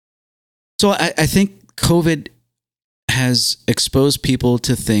So I think COVID has exposed people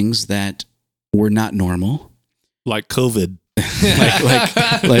to things that were not normal. Like COVID.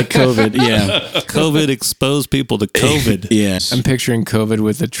 like COVID, yeah. COVID exposed people to COVID. Yes. I'm picturing COVID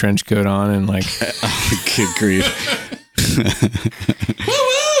with a trench coat on and like, Good grief.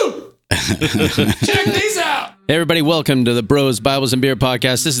 woo! Check these out. Hey everybody, welcome to the Bros, Bibles, and Beer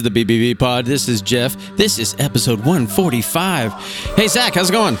podcast. This is the BBB pod. This is Jeff. This is episode 145. Hey Zach, how's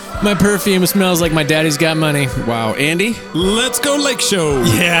it going? My perfume smells like my daddy's got money. Wow, Andy? Let's go Lake Show.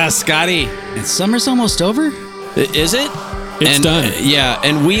 Yeah, Scotty. And summer's almost over? Is it? It's done. Yeah,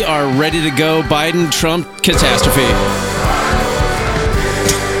 and we are ready to go. Biden, Trump, catastrophe.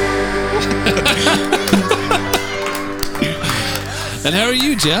 And how are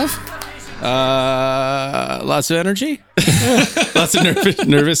you, Jeff? Lots of energy. Lots of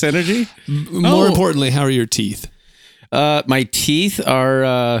nervous energy. More importantly, how are your teeth? My teeth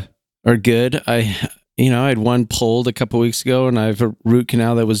are good. I had one pulled a couple weeks ago, and I have a root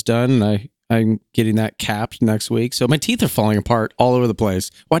canal that was done, and I'm getting that capped next week. So my teeth are falling apart all over the place.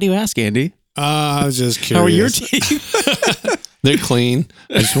 Why do you ask, Andy? I was just curious. How are your teeth? They're clean.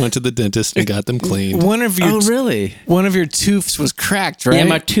 I just went to the dentist and got them cleaned. Really? One of your tooths was cracked, right? Yeah,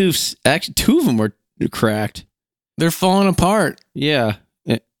 my tooths. Actually, two of them were cracked. They're falling apart. Yeah.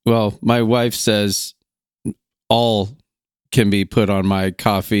 Well, my wife says all can be put on my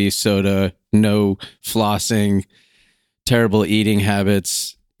coffee, soda, no flossing, terrible eating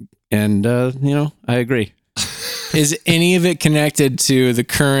habits. And, I agree. Is any of it connected to the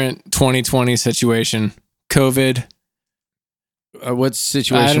current 2020 situation? COVID? What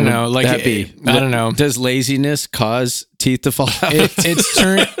situation? I don't know. Would Like, that be? I don't know. Does laziness cause teeth to fall out?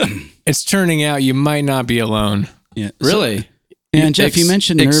 It's turning out you might not be alone. Yeah. Really? And Jeff, you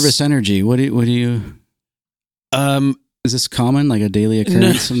mentioned nervous energy. What do you is this common, like a daily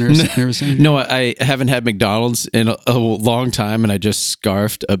occurrence of nervous energy? No, I haven't had McDonald's in a long time, and I just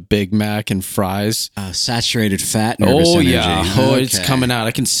scarfed a Big Mac and fries. Saturated fat nervous energy. Yeah. Okay. It's coming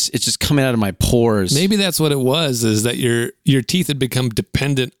out. It's just coming out of my pores. Maybe that's what it was, is that your teeth had become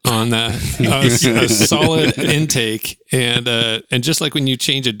dependent on a solid intake. And just like when you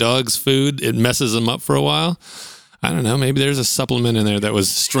change a dog's food, it messes them up for a while. I don't know. Maybe there's a supplement in there that was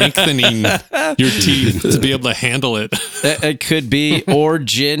strengthening your teeth to be able to handle it. It could be, or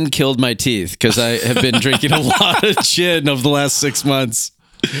gin killed my teeth because I have been drinking a lot of gin over the last 6 months.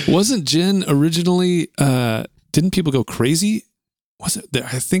 Wasn't gin originally, didn't people go crazy? Was it?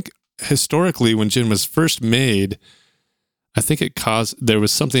 I think historically when gin was first made, I think there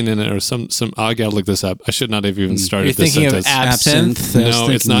was something in it, or some, I gotta look this up. I should not have even started this You're thinking sentence. of absinthe? No,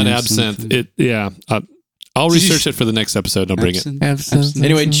 it's not absinthe. I'll research it for the next episode and I'll bring it. Absinthe.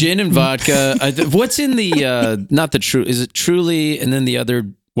 Anyway, gin and vodka. What's in the, not the True, is it Truly and then the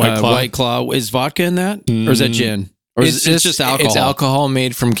other White Claw? Is vodka in that? Or is that gin? Or is it just alcohol? It's alcohol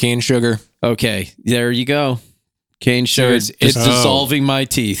made from cane sugar. Okay, there you go. Cane sugar. it's dissolving my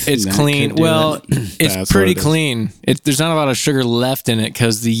teeth. It's That clean. could do Well, it. it's That's pretty what it is. clean. There's not a lot of sugar left in it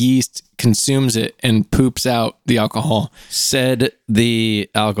because the yeast consumes it and poops out the alcohol. Said the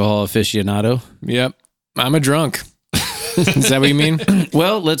alcohol aficionado. Yep. I'm a drunk. Is that what you mean?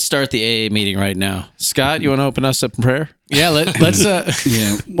 Well, let's start the AA meeting right now. Scott, you want to open us up in prayer? Yeah, let's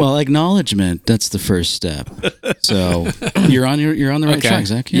Yeah. Well, acknowledgement, that's the first step. So you're on the right Okay. track,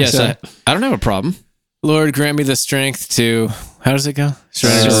 Zach. Yeah. Yes, So- I don't have a problem. Lord, grant me the strength to, how does it go?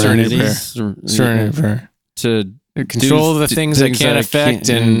 Serenity. Serenity prayer. To Control the things I can't affect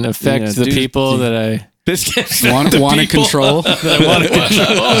and affect the people that I Want to control.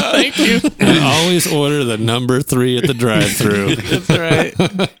 Thank you. Always order the number 3 at the drive-thru. That's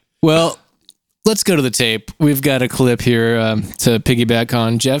right. Well, let's go to the tape. We've got a clip here to piggyback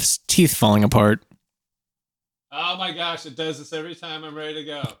on Jeff's teeth falling apart. Oh my gosh, it does this every time I'm ready to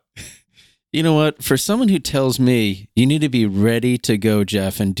go. You know what? For someone who tells me you need to be ready to go,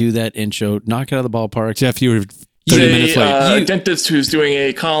 Jeff, and do that intro, knock it out of the ballpark. Jeff, you were 30 minutes late. A dentist who's doing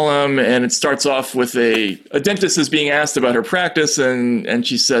a column, and it starts off with a dentist is being asked about her practice, and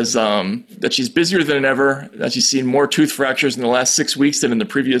she says that she's busier than ever, that she's seen more tooth fractures in the last 6 weeks than in the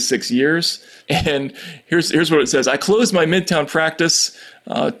previous 6 years. And here's what it says. I closed my Midtown practice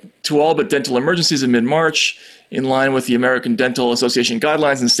to all but dental emergencies in mid-March, in line with the American Dental Association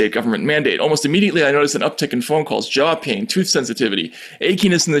guidelines and state government mandate. Almost immediately, I noticed an uptick in phone calls, jaw pain, tooth sensitivity,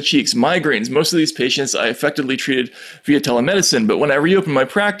 achiness in the cheeks, migraines. Most of these patients I effectively treated via telemedicine, but when I reopened my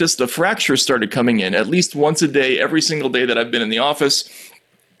practice, the fractures started coming in at least once a day, every single day that I've been in the office.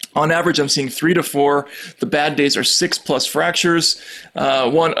 On average, I'm seeing 3 to 4. The bad days are 6+ fractures.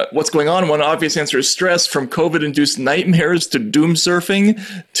 What's going on? One obvious answer is stress, from COVID-induced nightmares to doom surfing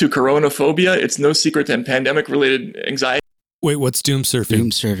to coronaphobia. It's no secret that pandemic-related anxiety. Wait, what's doom surfing? Doom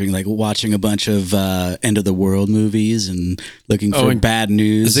surfing, like watching a bunch of end of the world movies and looking for bad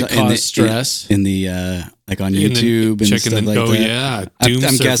news. Does it cause stress? In the like on YouTube and checking stuff like that? Yeah, doom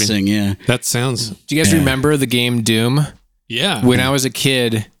I'm surfing. guessing, yeah. That sounds. Do you guys remember the game Doom? Yeah. When I was a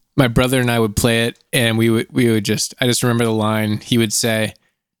kid, my brother and I would play it, and we would just. I just remember the line he would say,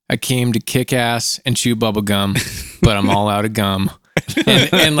 "I came to kick ass and chew bubble gum, but I'm all out of gum."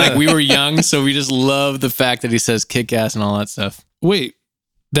 and like we were young, so we just loved the fact that he says kick ass and all that stuff. Wait,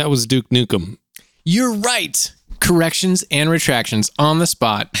 that was Duke Nukem. You're right. Corrections and retractions on the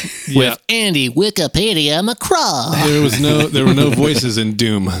spot with Andy Wikipedia McCraw. There were no voices in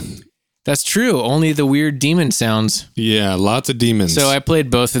Doom. That's true. Only the weird demon sounds. Yeah, lots of demons. So I played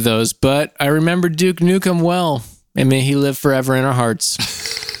both of those, but I remember Duke Nukem well, and may he live forever in our hearts.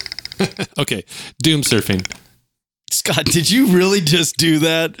 Okay, doom surfing. Scott, did you really just do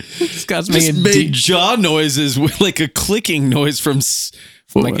that? Scott's Just made jaw noises with like a clicking noise from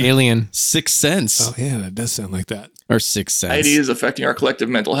like Alien. Sixth Sense. Oh yeah, that does sound like that. Or Sixth Sense. Anxiety is affecting our collective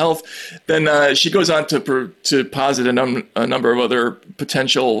mental health. Then she goes on to posit a number of other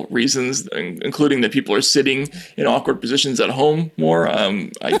potential reasons, including that people are sitting in awkward positions at home more.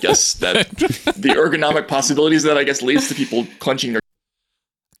 I guess that the ergonomic possibilities that I guess leads to people clenching their.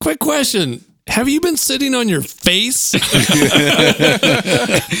 Quick question. Have you been sitting on your face?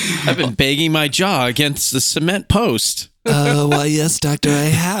 I've been banging my jaw against the cement post. Well, yes, doctor, I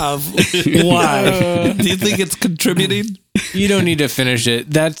have. Why? Do you think it's contributing? You don't need to finish it.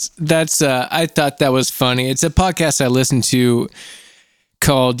 That's I thought that was funny. It's a podcast I listened to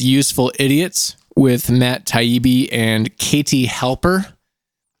called Useful Idiots with Matt Taibbi and Katie Halper.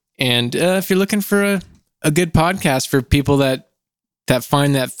 And if you're looking for a good podcast for people that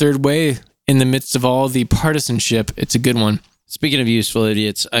find that third way in the midst of all the partisanship, it's a good one. Speaking of useful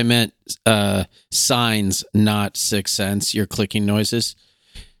idiots, I meant signs, not Sixth Sense. Your clicking noises.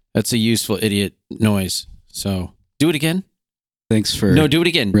 That's a useful idiot noise. So do it again. Thanks for do it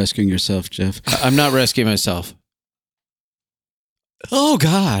again. Rescuing yourself, Jeff. I'm not rescuing myself. Oh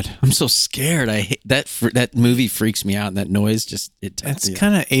God, I'm so scared. I hate that movie freaks me out, and that noise just It's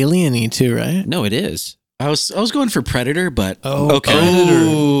kind of alien-y too, right? No, it is. I was going for Predator, but okay.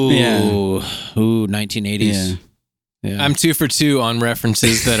 Predator. Yeah. Ooh, 1980s. Yeah. I'm 2 for 2 on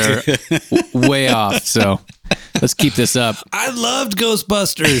references that are way off. So let's keep this up. I loved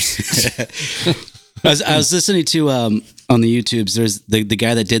Ghostbusters. I was listening to on the YouTubes. There's the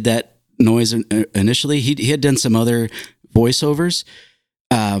guy that did that noise initially. He had done some other voiceovers,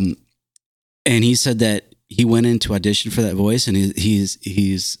 and he said that he went in to audition for that voice, and he's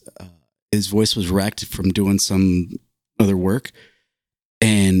his voice was wrecked from doing some other work.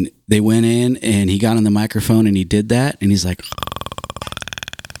 And they went in and he got on the microphone and he did that. And he's like,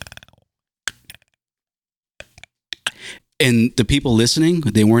 and the people listening,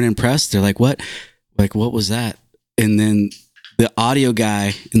 they weren't impressed. They're like, what? Like, what was that? And then the audio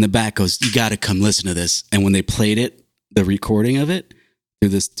guy in the back goes, you got to come listen to this. And when they played it, the recording of it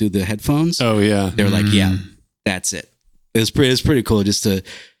through the headphones. Oh yeah. They were like, yeah, that's it. It was pretty cool just to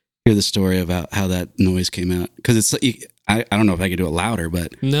hear the story about how that noise came out. Cause it's like, I don't know if I could do it louder,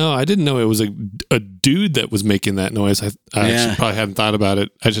 but no, I didn't know it was a dude that was making that noise. I actually probably hadn't thought about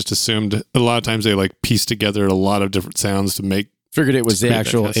it. I just assumed a lot of times they like piece together a lot of different sounds to make. Figured it was the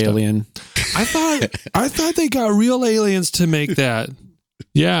actual alien. I thought they got real aliens to make that.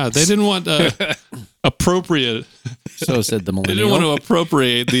 Yeah, they didn't want appropriate. So said the millennial. They didn't want to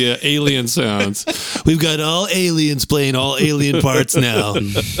appropriate the alien sounds. We've got all aliens playing all alien parts now.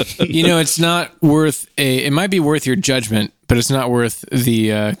 You know, it's not worth it might be worth your judgment, but it's not worth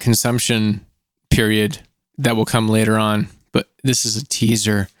the consumption period that will come later on. But this is a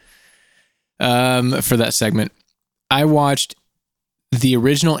teaser for that segment. I watched the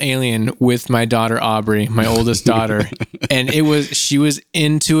original Alien with my daughter Aubrey, my oldest daughter, and she was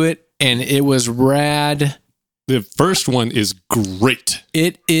into it, and it was rad. The first one is great.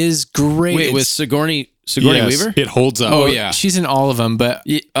 It is great. Wait, with Sigourney Weaver? It holds up. Oh yeah, she's in all of them. But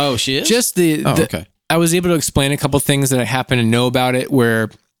she is. Just okay. I was able to explain a couple things that I happen to know about it. Where,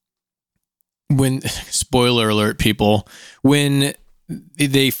 when spoiler alert, people, when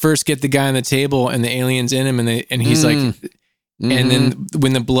they first get the guy on the table and the alien's in him, and he's like. Mm-hmm. And then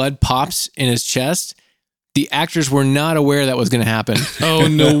when the blood pops in his chest, the actors were not aware that was going to happen. Oh,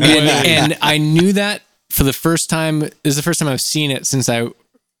 no way. And I knew that for the first time. This is the first time I've seen it since I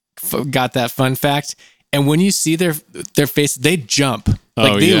got that fun fact. And when you see their face, they jump.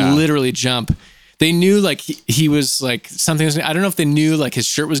 Like they yeah. literally jump. They knew like he was like something was, I don't know if they knew like his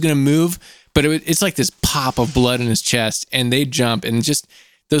shirt was going to move, but it's like this pop of blood in his chest, and they jump, and just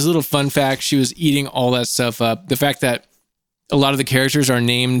those little fun facts. She was eating all that stuff up. The fact that a lot of the characters are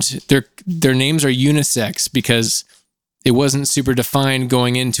named, their names are unisex because it wasn't super defined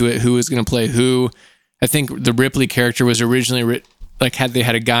going into it who was going to play who. I think the Ripley character was originally they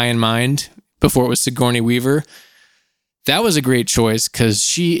had a guy in mind before it was Sigourney Weaver. That was a great choice because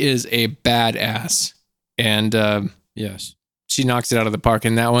she is a badass, and Yes. she knocks it out of the park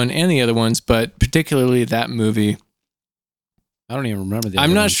in that one and the other ones, but particularly that movie. I don't even remember the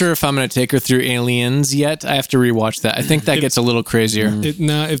I'm other not ones. sure if I'm going to take her through Aliens yet. I have to rewatch that. I think that gets a little crazier.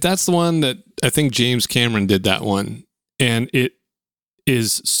 Now, if that's the one that I think James Cameron did that one, and it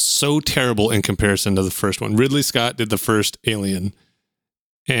is so terrible in comparison to the first one. Ridley Scott did the first Alien,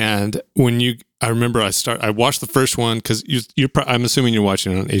 and I remember I watched the first one because I'm assuming you're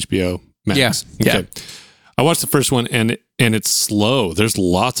watching it on HBO Max. Yeah. Okay. I watched the first one and it's slow. There's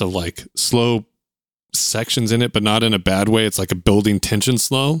lots of like slow sections in it, but not in a bad way. It's like a building tension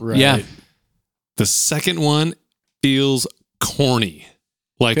slow. Right. Yeah. The second one feels corny.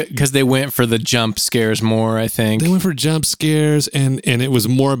 Like Because they went for the jump scares more, I think. they went for jump scares and it was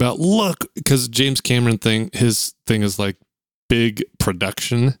more about look, because James Cameron his thing is like big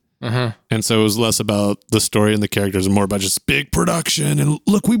production. Uh-huh. And so it was less about the story and the characters and more about just big production and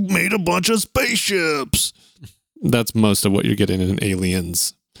look, we made a bunch of spaceships. That's most of what you're getting in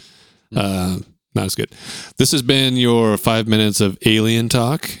Aliens. Not as good. This has been your 5 minutes of alien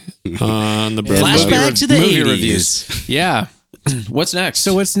talk on the Bread Flashback Bug. to the movie 80s. reviews. Yeah. What's next?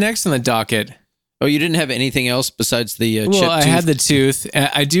 So what's next on the docket? Oh, you didn't have anything else besides the Well, chip I tooth? had the tooth.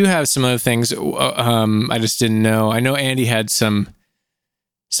 I do have some other things. I just didn't know. I know Andy had something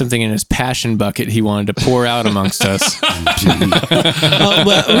in his passion bucket he wanted to pour out amongst us.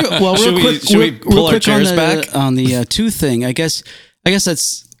 Well, Should we pull our chairs back? On the tooth thing? I guess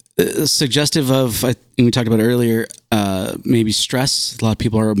that's suggestive of. We talked about earlier. Maybe stress. A lot of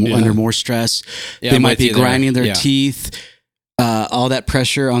people are under more stress. Yeah, They I'm might with be you there. grinding their Yeah. teeth. All that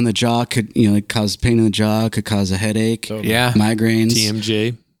pressure on the jaw could, cause pain in the jaw. Could cause a headache. Yeah. Migraines.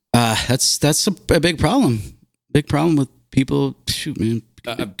 TMJ. That's a big problem. Big problem with people. Shoot, man.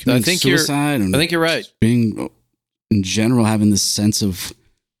 I committing think you're suicide and you're right. being in general having this sense of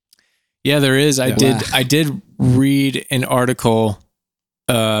Yeah, there is. Yeah. I did read an article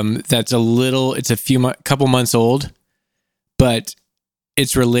that's it's a couple months old, but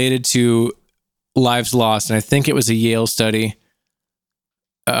it's related to lives lost, and I think it was a Yale study.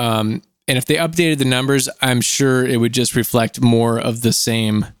 And if they updated the numbers, I'm sure it would just reflect more of the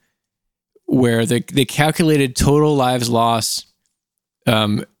same, where they calculated total lives lost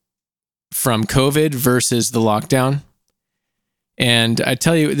from COVID versus the lockdown. And I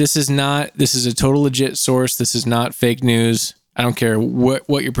tell you, this is a total legit source. This is not fake news. I don't care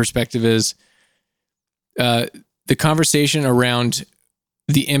what your perspective is. The conversation around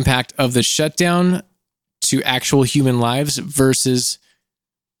the impact of the shutdown to actual human lives versus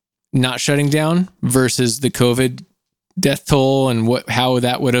not shutting down versus the COVID death toll and how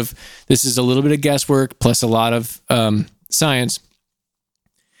that would have, this is a little bit of guesswork plus a lot of science.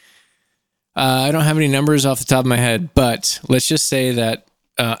 I don't have any numbers off the top of my head, but let's just say that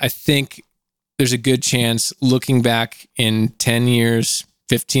I think there's a good chance looking back in 10 years,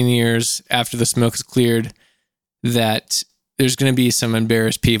 15 years after the smoke is cleared, that there's going to be some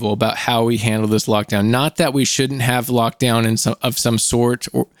embarrassed people about how we handle this lockdown. Not that we shouldn't have lockdown of some sort,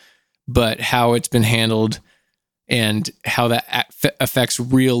 but how it's been handled and how that affects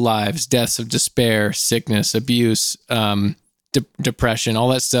real lives, deaths of despair, sickness, abuse, depression, all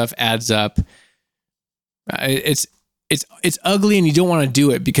that stuff adds up. It's ugly, and you don't want to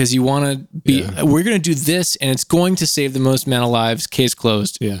do it because you want to be. Yeah. We're going to do this, and it's going to save the most amount of lives. Case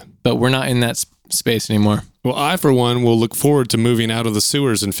closed. Yeah, but we're not in that space anymore. Well, I, for one, will look forward to moving out of the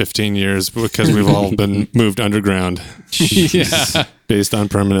sewers in 15 years because we've all been moved underground. Yeah, based on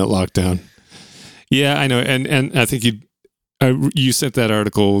permanent lockdown. Yeah, I know, and I think you sent that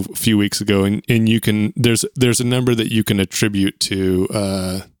article a few weeks ago, and you can there's a number that you can attribute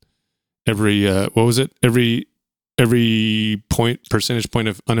to every what was it every percentage point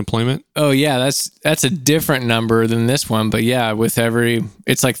of unemployment. Oh yeah, that's a different number than this one, but yeah,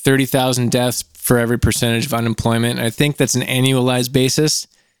 it's like 30,000 deaths for every percentage of unemployment. And I think that's an annualized basis,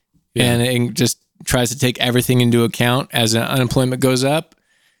 and it just tries to take everything into account. As unemployment goes up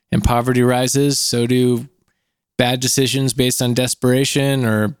and poverty rises, so do bad decisions based on desperation,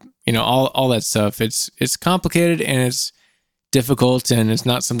 or all that stuff. It's complicated and it's difficult, and it's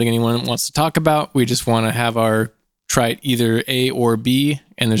not something anyone wants to talk about. We just want to have our try it either A or B,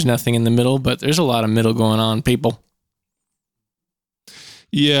 and there's nothing in the middle, but there's a lot of middle going on, people.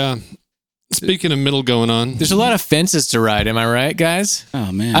 Yeah. Speaking of middle going on, There's a lot of fences to ride. Am I right, guys?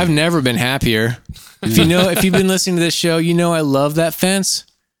 Oh man. I've never been happier. If you've been listening to this show, you know I love that fence.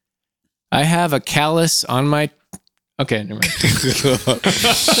 I have a callus on my. Okay, never mind.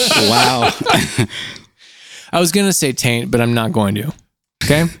 Wow. I was gonna say taint, but I'm not going to.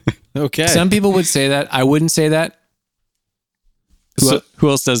 Okay. Okay. Some people would say that. I wouldn't say that. Who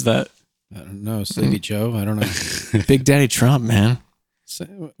else does that? I don't know. Sleepy Joe. I don't know. Big Daddy Trump, man.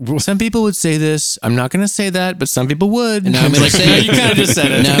 Some people would say this. I'm not going to say that, but some people would. And now I'm going to say it. You kind of just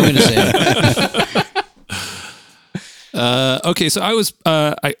said it. Now I'm going to say it. okay, so I was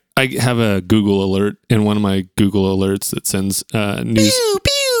I have a Google alert in one of my Google alerts that sends news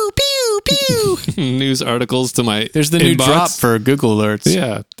news articles to my There's the new inbox. drop for Google alerts.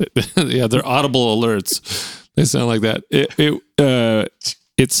 Yeah, yeah, they're audible alerts. They sound like that.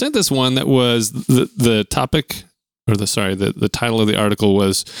 It sent this one that was the topic, or the title of the article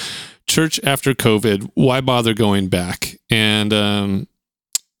was "Church After COVID: Why Bother Going Back?" And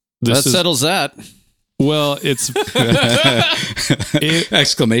That settles that. Well, it's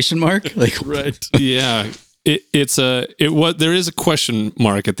Exclamation mark. Like right. Yeah. There is a question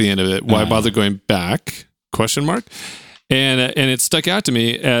mark at the end of it. Why bother going back? Question mark. And it stuck out to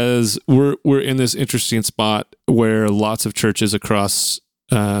me as we're in this interesting spot where lots of churches across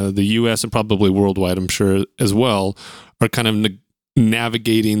the U.S. and probably worldwide, I'm sure as well, are kind of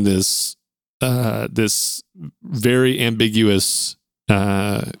navigating this this very ambiguous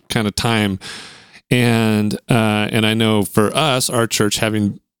kind of time. And I know for us, our church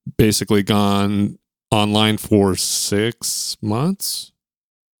having basically gone online for 6 months.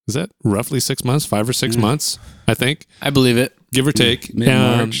 Is that roughly 6 months? 5 or 6 months, I think. I believe it. Give or take.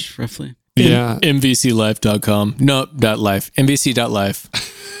 mid-March, roughly. Yeah. MVClife.com. No, .life. MVC.life.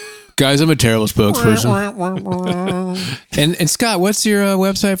 Guys, I'm a terrible spokesperson. and Scott, what's your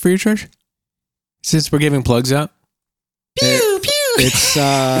website for your church? Since we're giving plugs out. It's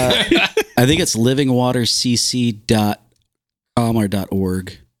I think it's livingwatercc.com or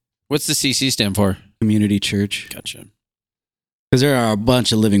 .org. What's the CC stand for? Community Church. Gotcha. Because there are a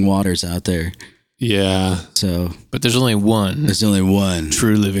bunch of living waters out there. Yeah. So But there's only one there's only one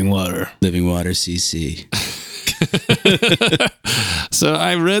true living water. Living Water CC. So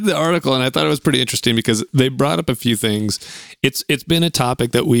I read the article and I thought it was pretty interesting because they brought up a few things. It's been a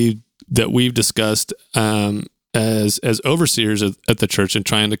topic that we've discussed as overseers at the church and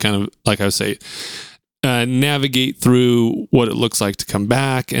trying to kind of, like I would say, navigate through what it looks like to come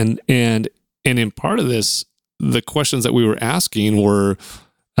back. And in part of this, the questions that we were asking were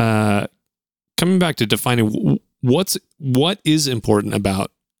coming back to defining what is important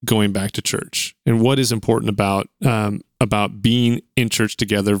about going back to church and what is important about being in church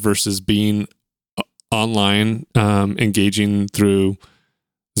together versus being online, engaging through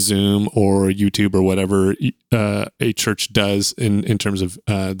Zoom or YouTube or whatever a church does in terms of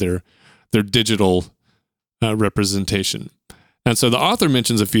their digital representation. And so the author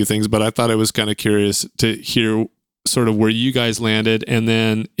mentions a few things, but I thought I was kind of curious to hear sort of where you guys landed, and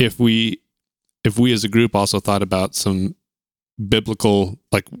then if we as a group also thought about some biblical,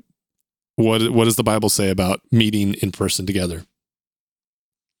 like what does the Bible say about meeting in person together?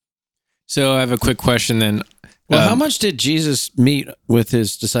 So I have a quick question then. Well, how much did Jesus meet with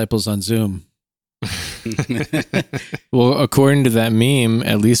his disciples on Zoom? Well, according to that meme,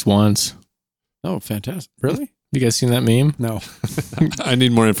 at least once. Oh, fantastic. Really? You guys seen that meme? No. I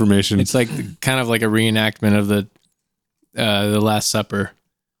need more information. It's like kind of like a reenactment of the Last Supper.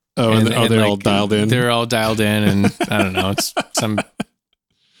 Oh, and they're like, all dialed in? They're all dialed in, and I don't know. It's some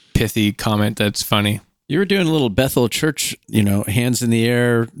pithy comment that's funny. You were doing a little Bethel church, hands in the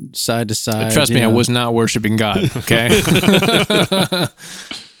air, side to side. Trust me, I was not worshiping God, okay? I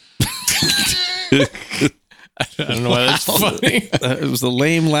don't know why that's funny. It was the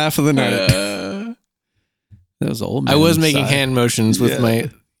lame laugh of the night. That was old man I was making inside. hand motions with my...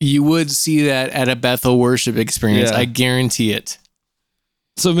 You would see that at a Bethel worship experience. Yeah. I guarantee it.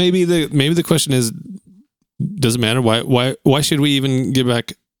 So maybe the question is, does it matter? Why should we even get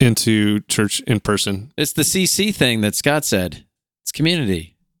back into church in person? It's the CC thing that Scott said. It's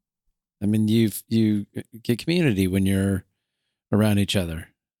community. I mean, you get community when you're around each other.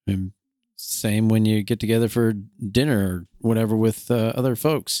 And same when you get together for dinner or whatever with other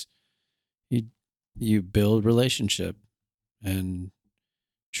folks. You build relationship and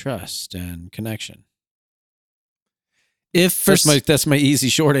trust and connection. That's my easy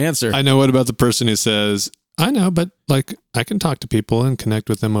short answer. I know. What about the person who says, I know, but like I can talk to people and connect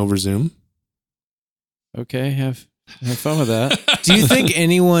with them over Zoom? Okay, have Have fun with that. Do you think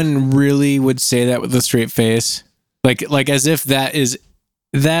anyone really would say that with a straight face? Like as if that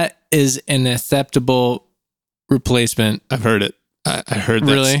is an acceptable replacement? I've heard it. I heard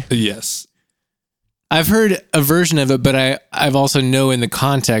that. Really? Yes. I've heard a version of it, but I've also know in the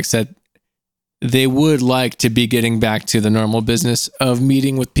context that they would like to be getting back to the normal business of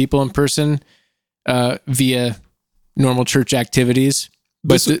meeting with people in person via normal church activities.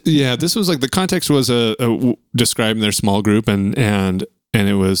 But This was like the context was describing their small group and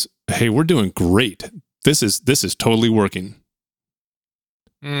it was, hey, we're doing great. This is totally working.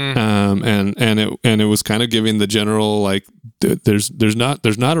 And it was kind of giving the general like there's not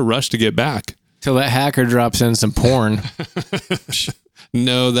a rush to get back till that hacker drops in some porn.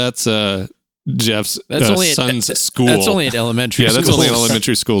 No, that's Jeff's son's school. That's only at elementary. Yeah, that's only in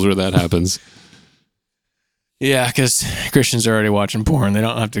elementary schools where that happens. Yeah, because Christians are already watching porn. They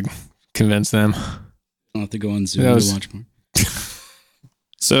don't have to convince them. I'll have to go on Zoom to watch porn.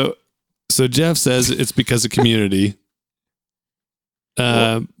 So Jeff says it's because of community.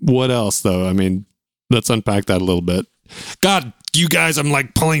 What else though? I mean, let's unpack that a little bit. God, you guys, I'm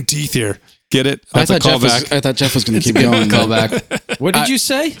like pulling teeth here. Get it? I thought Jeff was going to keep going. Call back. What did you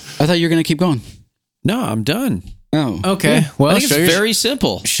say? I thought you were going to keep going. No, I'm done. Oh, okay. Well, I think it's very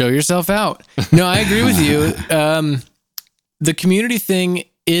simple. Show yourself out. No, I agree with you. The community thing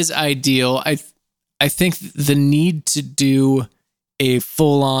is ideal. I think the need to do a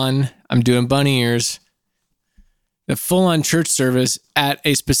full-on, I'm doing bunny ears, the full-on church service at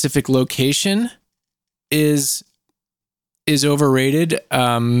a specific location is overrated.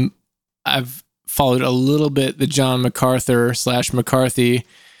 I've followed a little bit the John MacArthur / McCarthy,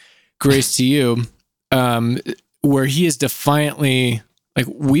 Grace to You, where he is defiantly like,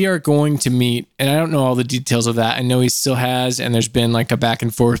 we are going to meet, and I don't know all the details of that. I know he still has, and there's been like a back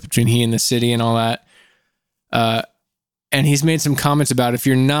and forth between he and the city and all that. And he's made some comments about if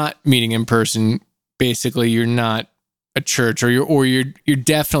you're not meeting in person, basically you're not a church, or you're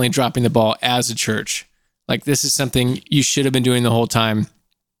definitely dropping the ball as a church. Like, this is something you should have been doing the whole time.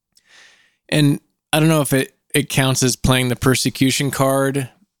 And I don't know if it counts as playing the persecution card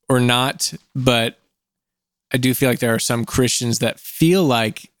or not, but I do feel like there are some Christians that feel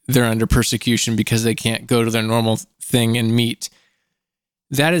like they're under persecution because they can't go to their normal thing and meet.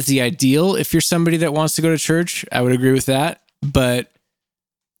 That is the ideal. If you're somebody that wants to go to church, I would agree with that. But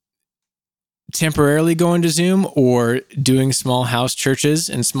temporarily going to Zoom or doing small house churches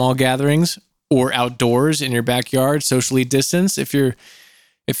and small gatherings or outdoors in your backyard, socially distanced, if you're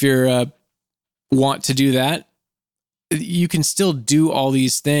want to do that, you can still do all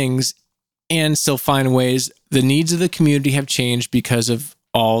these things and still find ways. The needs of the community have changed because of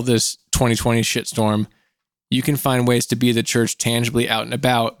all this 2020 shitstorm. You can find ways to be the church tangibly out and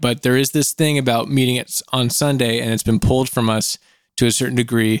about, but there is this thing about meeting it on Sunday, and it's been pulled from us to a certain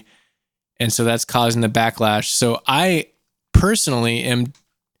degree, and so that's causing the backlash. So I personally am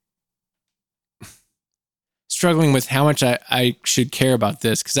struggling with how much I should care about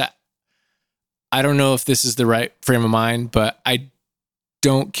this, because I don't know if this is the right frame of mind, but I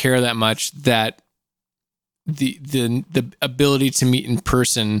don't care that much that the ability to meet in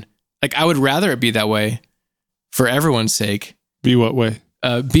person, like, I would rather it be that way for everyone's sake. Be what way?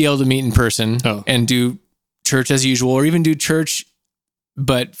 Be able to meet in person and do church as usual, or even do church,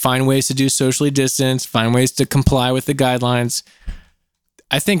 but find ways to do socially distance, find ways to comply with the guidelines.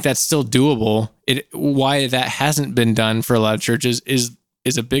 I think that's still doable. Why that hasn't been done for a lot of churches is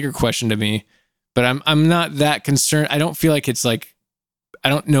a bigger question to me. But I'm not that concerned. I don't feel like it's like, I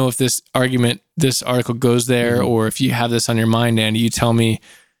don't know if this article goes there, or if you have this on your mind, Andy, you tell me.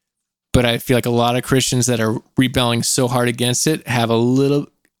 But I feel like a lot of Christians that are rebelling so hard against it have a little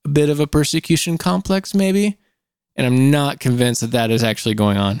bit of a persecution complex, maybe. And I'm not convinced that is actually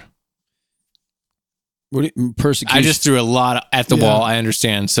going on. Persecution? I just threw a lot at the wall. I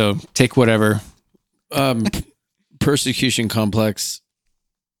understand. So take whatever. Persecution complex.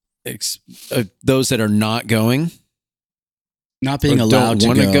 Those that are not going. Not being allowed to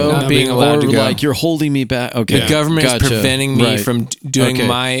go. Not being allowed to go. Like, you're holding me back. Okay. The government is preventing me from doing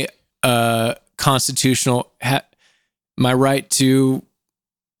my constitutional, my right to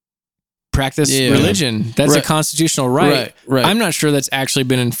practice religion. That's a constitutional right. Right. I'm not sure that's actually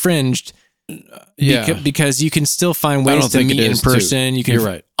been infringed. Because you can still find ways to meet in person. You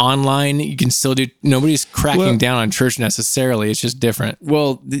can online. You can still do. Nobody's cracking down on church necessarily. It's just different.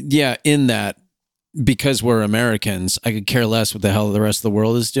 Well, in that, because we're Americans, I could care less what the hell the rest of the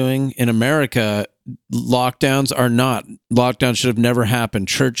world is doing. In America, lockdowns should have never happened.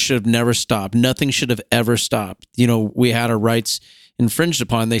 Church should have never stopped. Nothing should have ever stopped. We had our rights infringed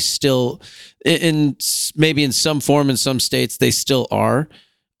upon. They still, maybe in some form in some states, they still are.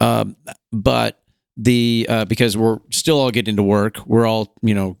 But because we're still all getting to work, we're all,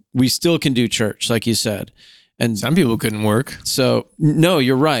 we still can do church, like you said. And Some people couldn't work. so, no,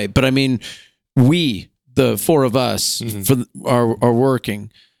 you're right. But I mean, we, the four of us, are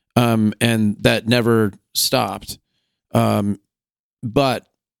working, and that never stopped. But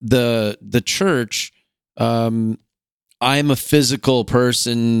the church, I'm a physical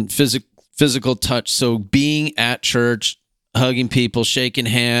person, physical touch. So being at church, hugging people, shaking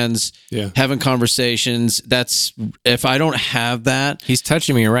hands, having conversations. That's, if I don't have that, He's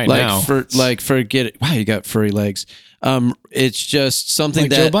touching me right now. Forget it. Wow, you got furry legs. It's just something Like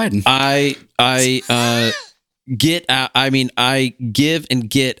that Joe Biden. I get out. I mean, I give and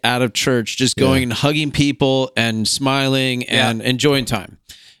get out of church, just going and hugging people and smiling and enjoying time.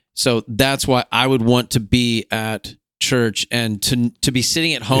 So that's why I would want to be at church, and to be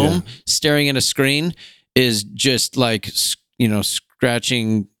sitting at home staring at a screen is just like,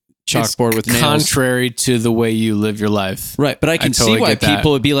 scratching chalkboard with nails. Contrary to the way you live your life. Right. But I can totally see why get that.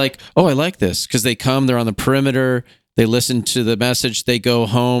 people would be like, oh, I like this, because they come, they're on the perimeter, they listen to the message, they go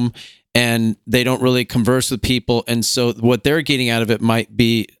home, and they don't really converse with people. And so what they're getting out of it might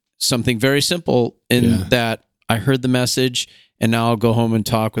be something very simple in that I heard the message, and now I'll go home and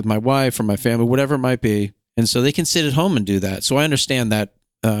talk with my wife or my family, whatever it might be. And so they can sit at home and do that. So I understand that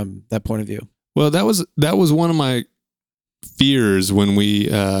point of view. Well, that was one of my fears when we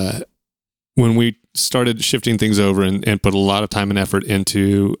started shifting things over and put a lot of time and effort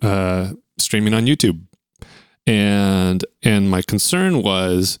into streaming on YouTube. And my concern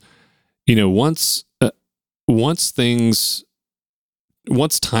was, once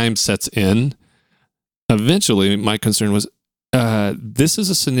time sets in, eventually my concern was, this is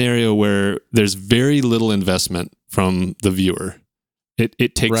a scenario where there's very little investment from the viewer.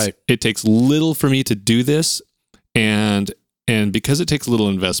 It takes little for me to do this, and because it takes little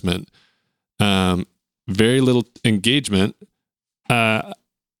investment, very little engagement,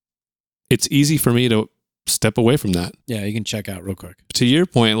 it's easy for me to step away from that. Yeah, you can check out real quick. To your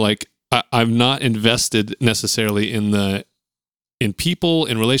point, like I've not invested necessarily in people,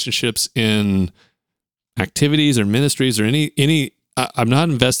 in relationships, in activities or ministries or any. I'm not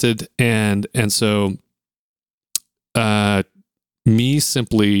invested, and so me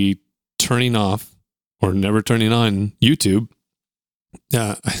simply turning off or never turning on YouTube.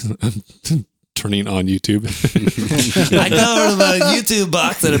 Turning on YouTube. I go over to my YouTube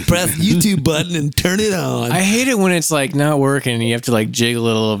box and I press YouTube button and turn it on. I hate it when it's like not working and you have to like jiggle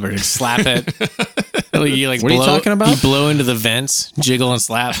it over and slap it. You like What are you talking about? You blow into the vents, jiggle and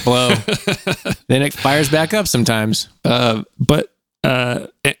slap, blow. Then it fires back up sometimes.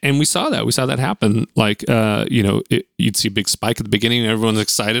 And we saw that happen. Like, you'd see a big spike at the beginning. Everyone's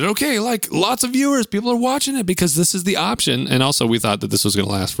excited. Okay, like lots of viewers, people are watching it because this is the option. And also, we thought that this was going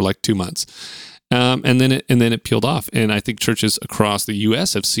to last for like 2 months, and then it peeled off. And I think churches across the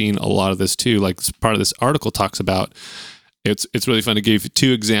U.S. have seen a lot of this too. Like part of this article talks about. It's really fun to give you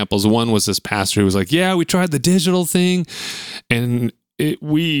 2 examples. One was this pastor who was like, "Yeah, we tried the digital thing, and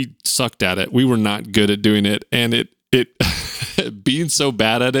we sucked at it. We were not good at doing it, and it." Being so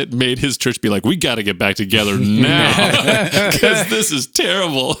bad at it made his church be like, we got to get back together now because this is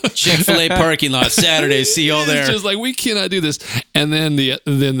terrible. Chick-fil-A parking lot Saturday. See y'all there. It's just like, we cannot do this. And then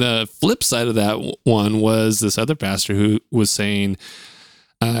the flip side of that one was this other pastor who was saying,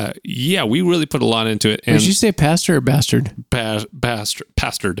 we really put a lot into it. And Did you say pastor or bastard?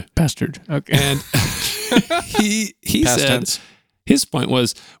 Pastored. Bastard. Okay. And he Past said, tense. his point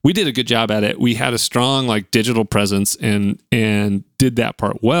was, we did a good job at it. We had a strong like digital presence and did that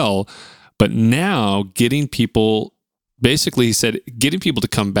part well. But now getting people, basically he said, getting people to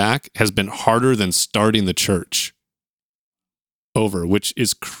come back has been harder than starting the church over, which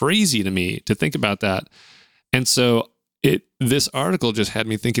is crazy to me to think about that. And so this article just had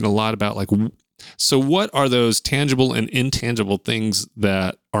me thinking a lot about like, so what are those tangible and intangible things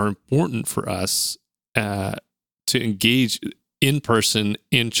that are important for us to engage in person,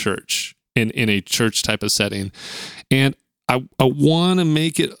 in church, in a church type of setting? And I want to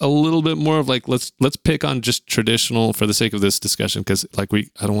make it a little bit more of like, let's pick on just traditional for the sake of this discussion. Cause like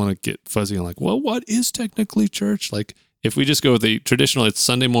I don't want to get fuzzy on like, well, what is technically church? Like if we just go with the traditional, it's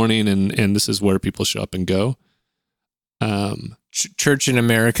Sunday morning and this is where people show up and go. Church in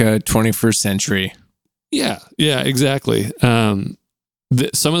America, 21st century. Yeah, exactly. Some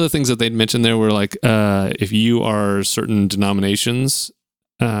of the things that they'd mentioned there were like, if you are certain denominations,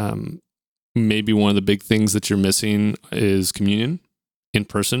 maybe one of the big things that you're missing is communion in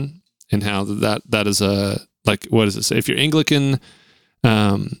person, and how that is like, what does it say? If you're Anglican,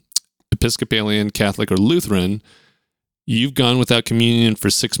 Episcopalian, Catholic, or Lutheran, you've gone without communion for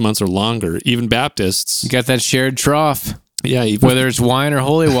 6 months or longer. Even Baptists. You got that shared trough. Yeah. Even Whether it's wine or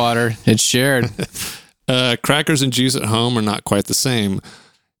holy water, it's shared. crackers and juice at home are not quite the same.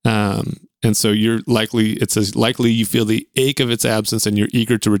 And so it's as likely you feel the ache of its absence and you're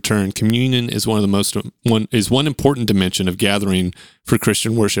eager to return. Communion is one important dimension of gathering for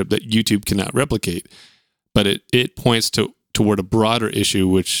Christian worship that YouTube cannot replicate. But it points toward a broader issue,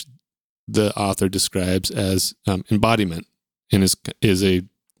 which the author describes as embodiment, and is an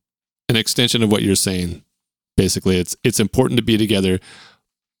extension of what you're saying. Basically, it's important to be together,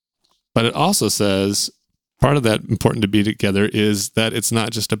 but it also says part of that important to be together is that it's not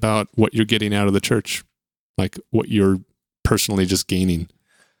just about what you're getting out of the church, like what you're personally just gaining.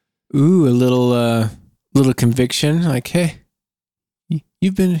 Ooh, a little conviction. Like, hey,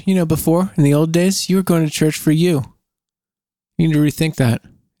 you've been, before in the old days, you were going to church for you. You need to rethink that.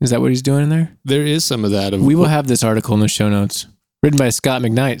 Is that what he's doing in there? There is some of that. We will have this article in the show notes, written by Scott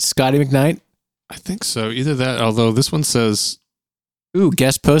McKnight. Scotty McKnight. I think so. Either that, although this one says, ooh,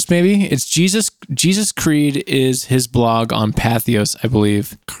 guest post maybe? It's Jesus Creed is his blog on Patheos, I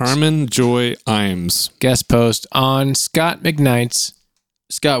believe. Carmen Joy Imes. Guest post on Scott McKnight's.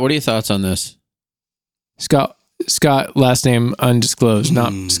 Scott, what are your thoughts on this? Scott, last name undisclosed,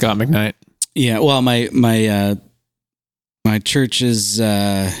 not Scott McKnight. Yeah, well, my church's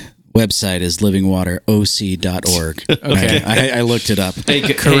website is livingwateroc.org. Okay. I looked it up.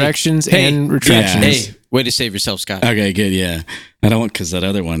 Corrections and retractions. Hey, way to save yourself, Scott. Okay, good, yeah. I don't want, because that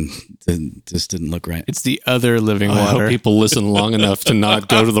other one just didn't look right. It's the other living I water. hope people listen long enough to not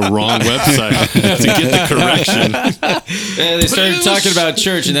go to the wrong website to get the correction. Yeah, they started talking about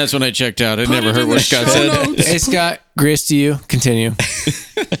church, and that's when I checked out. I never heard what Scott said. Hey, Scott, grace to you. Continue.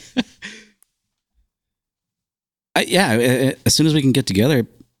 As soon as we can get together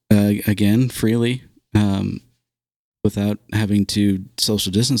again freely, without having to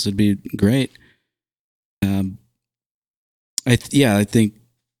social distance, would be great. I think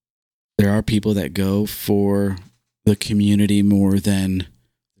there are people that go for the community more than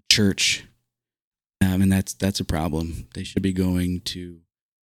the church, and that's a problem. They should be going to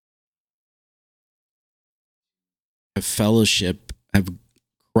a fellowship, have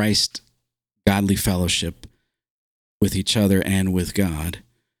Christ, godly fellowship with each other and with God,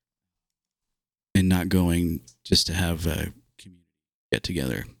 and not going just to have a community get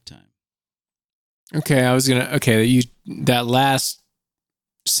together time. Okay, that last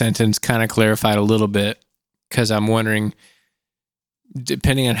sentence kind of clarified a little bit, because I'm wondering,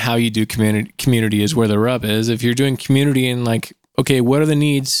 depending on how you do community is where the rub is. If you're doing community and like, okay, what are the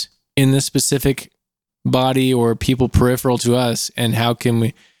needs in this specific body or people peripheral to us, and how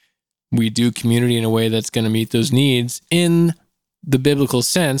can we do community in a way that's going to meet those needs in the biblical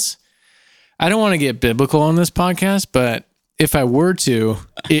sense? I don't want to get biblical on this podcast, but if I were to,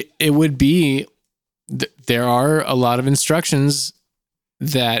 it would be, there are a lot of instructions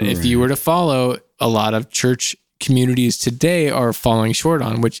that if you were to follow, a lot of church communities today are falling short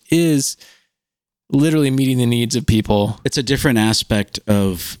on, which is literally meeting the needs of people. It's a different aspect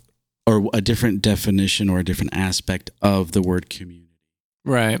of, or a different definition or a different aspect of the word community.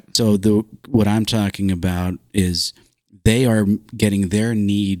 Right. So what I'm talking about is they are getting their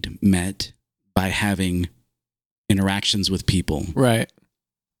need met by having interactions with people. Right.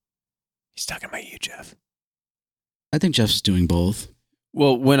 He's talking about you, Jeff. I think Jeff's doing both.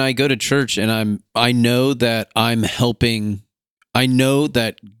 Well, when I go to church and I know that I'm helping, I know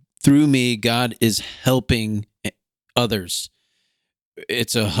that through me, God is helping others.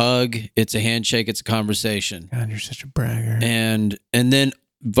 It's a hug, it's a handshake, it's a conversation. God, you're such a bragger. And then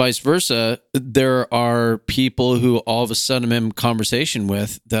vice versa, there are people who all of a sudden I'm in conversation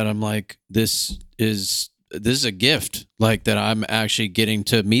with that I'm like, this is a gift, like that I'm actually getting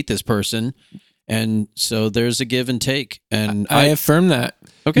to meet this person. And so there's a give and take. And I affirm that.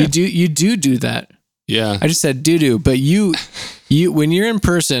 Okay. You do that. Yeah. I just said do, but you when you're in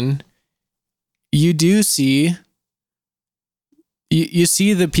person, you do see you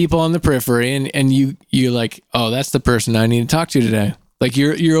see the people on the periphery, and you're like, oh, that's the person I need to talk to today. Like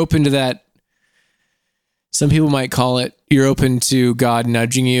you're open to that. Some people might call it, you're open to God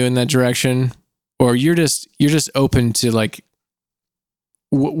nudging you in that direction, or you're just open to like,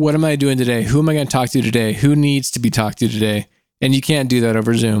 what am I doing today? Who am I going to talk to today? Who needs to be talked to today? And you can't do that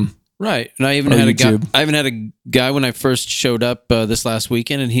over Zoom. Right. And I even had a guy when I first showed up this last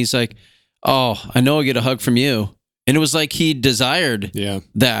weekend, and he's like, oh, I know I'll get a hug from you. And it was like he desired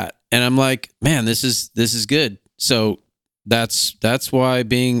that. And I'm like, man, this is good. So that's why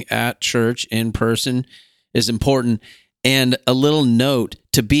being at church in person is important. And a little note,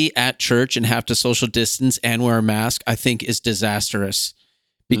 to be at church and have to social distance and wear a mask, I think is disastrous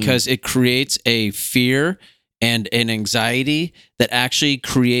because it creates a fear and an anxiety that actually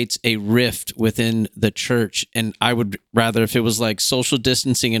creates a rift within the church. And I would rather, if it was like social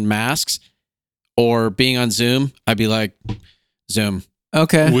distancing and masks or being on Zoom, I'd be like, Zoom.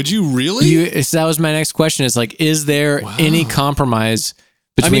 Okay. Would you really? So that was my next question. Is like, is there any compromise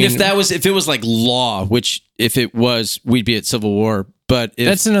between? I mean, if it was like law, which if it was, we'd be at civil war. But if,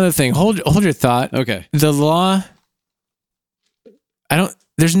 that's another thing. Hold your thought. okay. The law.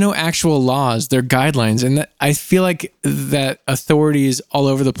 There's no actual laws. They're guidelines, and I feel like that authorities all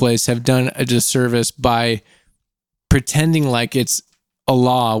over the place have done a disservice by pretending like it's a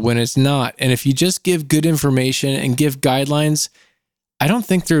law when it's not. And if you just give good information and give guidelines, I don't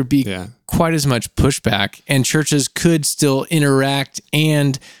think there would be quite as much pushback, and churches could still interact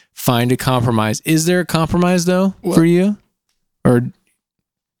and find a compromise. Is there a compromise though for you, or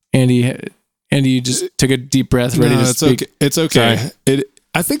Andy? Andy, you just took a deep breath, ready to speak. Okay. It's okay.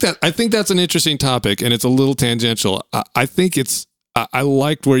 I think that's an interesting topic, and it's a little tangential. I think I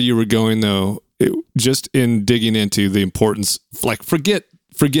liked where you were going though, just in digging into the importance. Like, forget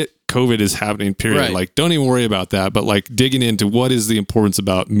COVID is happening, period. Right. Like, don't even worry about that. But like digging into what is the importance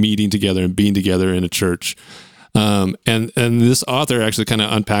about meeting together and being together in a church. And this author actually kind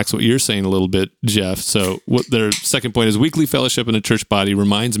of unpacks what you're saying a little bit, Jeff. So what their second point is: weekly fellowship in a church body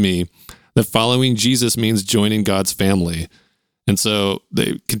reminds me that following Jesus means joining God's family. And so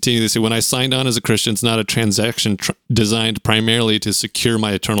they continue to say, when I signed on as a Christian, it's not a transaction designed primarily to secure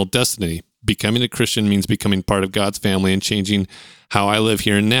my eternal destiny. Becoming a Christian means becoming part of God's family and changing how I live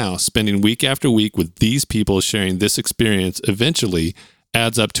here and now. Spending week after week with these people sharing this experience eventually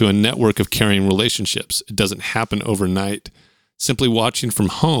adds up to a network of caring relationships. It doesn't happen overnight. Simply watching from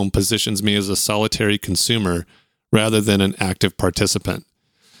home positions me as a solitary consumer rather than an active participant.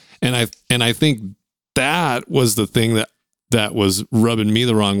 And I think that was the thing that was rubbing me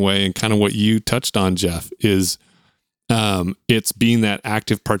the wrong way, and kind of what you touched on, Jeff, is it's being that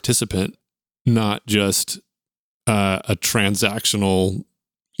active participant, not just a transactional,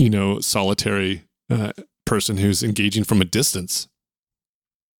 solitary person who's engaging from a distance.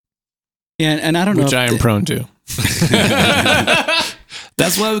 Yeah, and I don't know. Which I am prone to.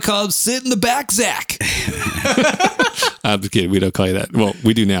 That's why we call him sit in the back, Zach. I'm just kidding. We don't call you that. Well,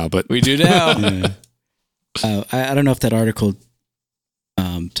 we do now, but We do now. Yeah. I don't know if that article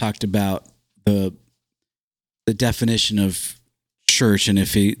talked about the definition of church, and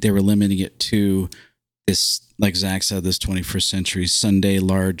if they were limiting it to this, like Zach said, this 21st century Sunday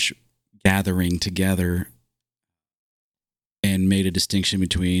large gathering together, and made a distinction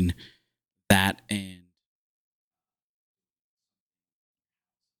between that and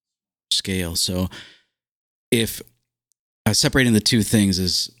scale. So if separating the two things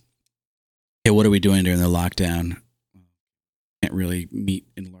is, hey, what are we doing during the lockdown? Can't really meet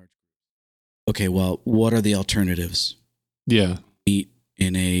in large. Okay, well, what are the alternatives? yeah, Meet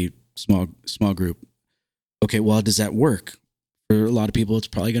in a small group. Okay, well, does that work? For a lot of people, it's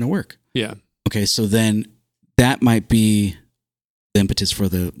probably going to work. yeah, Okay, so then that might be the impetus for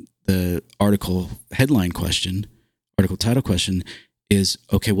the article headline question, article title question is,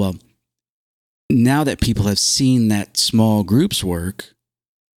 okay, well, now that people have seen that small groups work,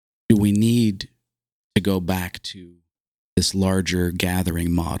 do we need to go back to this larger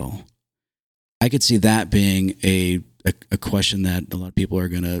gathering model? I could see that being a question that a lot of people are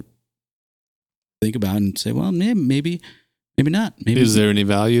going to think about and say, well, maybe not. Maybe is there any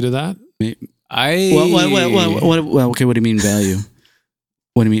value to that? Well, okay. What do you mean value?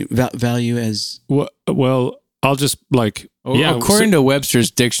 What do you mean value as? Well, I'll just According to Webster's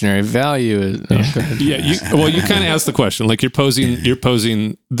dictionary, value is. You kind of asked the question, like you're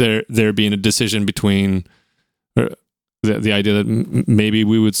posing there being a decision between the idea that maybe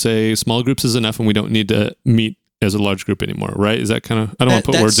we would say small groups is enough and we don't need to meet as a large group anymore, right? Is that kind of, I don't want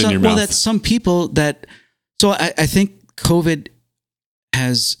to put words in your mouth. Well, that's some people that, so I think COVID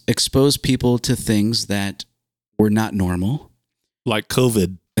has exposed people to things that were not normal. Like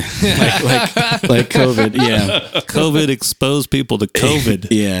COVID. like COVID, yeah. COVID exposed people to COVID.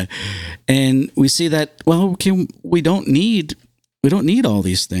 Yeah. And we see that, well, we don't need all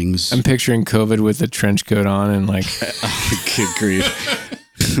these things. I'm picturing COVID with a trench coat on and like, Good grief.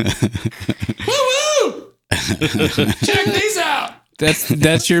 Woo-woo! Check these out.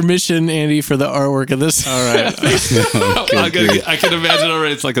 that's your mission, Andy, for the artwork of this. All right. I can imagine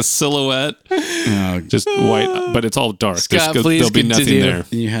already. It's like a silhouette, just white, but it's all dark. Scott, please there'll be nothing continue. there.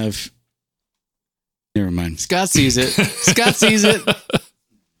 You have, never mind. Scott sees it. Scott sees it.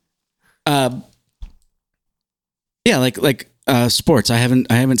 Yeah, like sports. I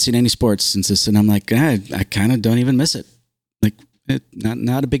haven't seen any sports since this, and I'm like, I kind of don't even miss it. Like,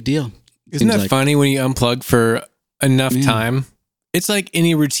 not a big deal. Isn't Seems that like- funny when you unplug for enough Yeah. time? It's like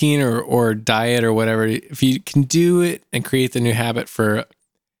any routine or diet or whatever. If you can do it and create the new habit and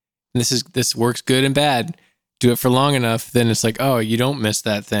this works good and bad, do it for long enough, then it's like, oh, you don't miss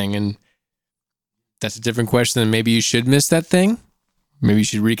that thing. And that's a different question than maybe you should miss that thing. Maybe you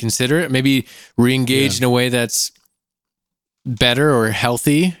should reconsider it. Maybe re-engage in a way that's better or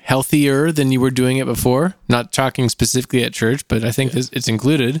healthier than you were doing it before. Not talking specifically at church, but I think it's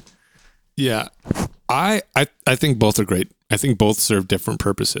included. Yeah. I think both are great. I think both serve different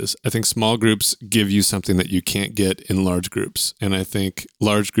purposes. I think small groups give you something that you can't get in large groups. And I think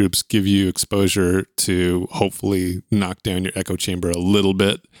large groups give you exposure to hopefully knock down your echo chamber a little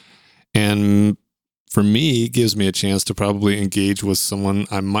bit. And for me, it gives me a chance to probably engage with someone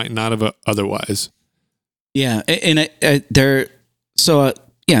I might not have otherwise. Yeah, and in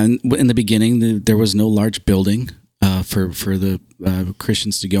the beginning, there was no large building for the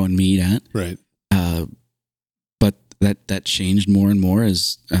Christians to go and meet at. Right. But that changed more and more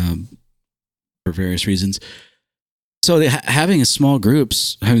as for various reasons. So having small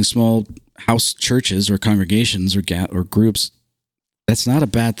groups, having small house churches or congregations or groups, that's not a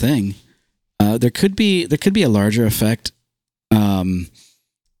bad thing. There could be a larger effect,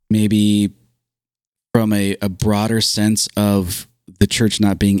 maybe from a broader sense of the church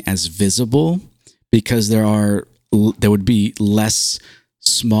not being as visible, because there would be less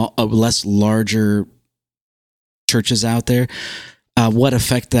larger churches out there. What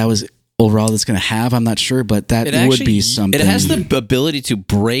effect that was overall that's going to have, I'm not sure, but that would be something. It has the ability to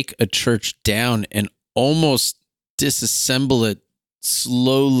break a church down and almost disassemble it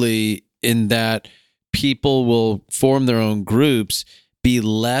slowly, in that people will form their own groups, be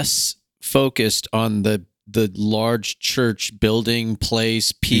less focused on the large church building,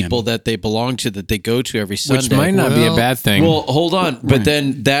 place, people that they belong to, that they go to every Sunday. Which might not be a bad thing. Well, hold on. But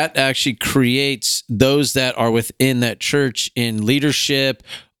then that actually creates those that are within that church in leadership.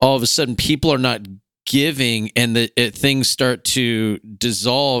 All of a sudden, people are not giving, and things start to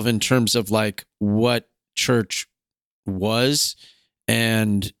dissolve in terms of like what church was,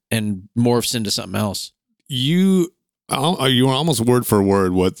 and morphs into something else. You were almost word for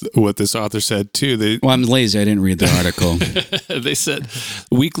word what this author said too. Well, I'm lazy. I didn't read the article. They said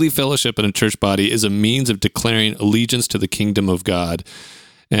weekly fellowship in a church body is a means of declaring allegiance to the kingdom of God.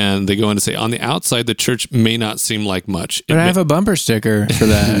 And they go on to say, on the outside, the church may not seem like much. But I have a bumper sticker for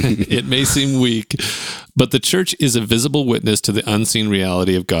that. It may seem weak, but the church is a visible witness to the unseen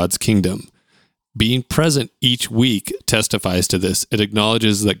reality of God's kingdom. Being present each week testifies to this. It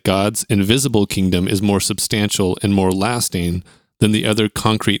acknowledges that God's invisible kingdom is more substantial and more lasting than the other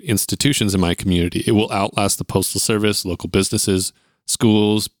concrete institutions in my community. It will outlast the postal service, local businesses,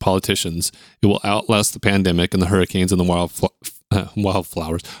 schools, politicians. It will outlast the pandemic and the hurricanes and the wildfires,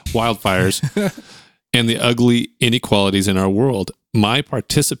 and the ugly inequalities in our world. My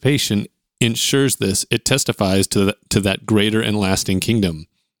participation ensures this. It testifies to that greater and lasting kingdom.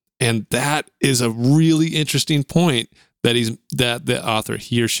 And that is a really interesting point that the author,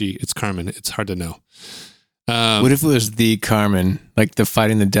 he or she, it's Carmen. It's hard to know. What if it was the Carmen, like the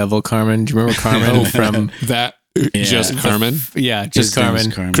Fighting the Devil Carmen? Do you remember Carmen from that? Just Carmen? Yeah, just His name Carmen.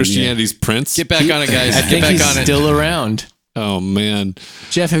 is Carmen, Christianity's Prince? Get back on it, guys. I think Get he's back on it. still around. Oh, man.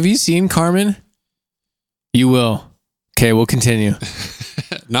 Jeff, have you seen Carmen? You will. Okay, we'll continue.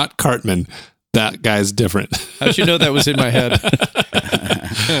 Not Cartman. That guy's different. How'd you know that was in my head?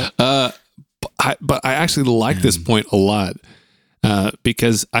 But I actually like this point a lot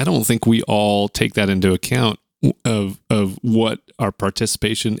because I don't think we all take that into account of what our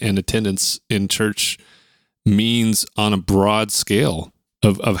participation and attendance in church means on a broad scale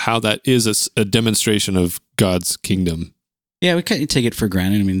of how that is a demonstration of God's kingdom. Yeah, we kind of take it for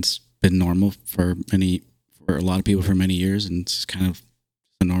granted. I mean, it's been normal for a lot of people for many years, and it's kind of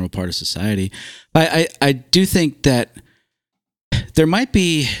a normal part of society. But I do think that there might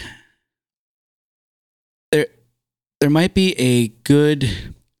be a good,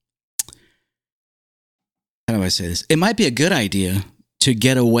 how do I say this? It might be a good idea to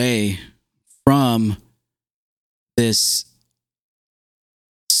get away from this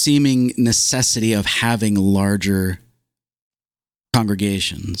seeming necessity of having larger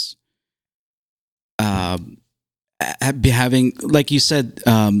congregations. Having, like you said,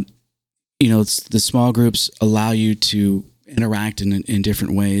 the small groups allow you to interact in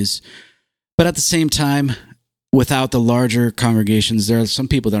different ways. But at the same time, without the larger congregations, there are some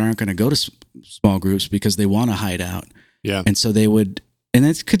people that aren't going to go to small groups because they want to hide out. Yeah. And so they would and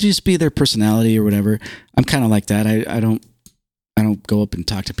it could just be their personality or whatever. I'm kind of like that. I don't go up and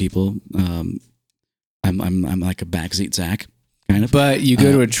talk to people. I'm like a backseat Zach kind of. But you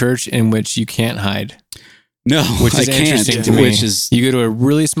go to a church in which you can't hide. No, Which is I can't, interesting to me. Which is You go to a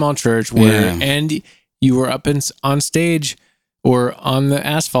really small church where, Yeah. and you were up on stage or on the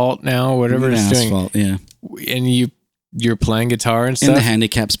asphalt now, whatever it's doing, asphalt, yeah, and you're playing guitar and in stuff. the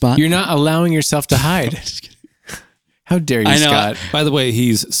handicap spot. You're not allowing yourself to hide. How dare you, I know. Scott? By the way,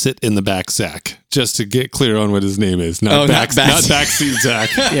 he's sit in the back Zach, just to get clear on what his name is. Not backseat Zach.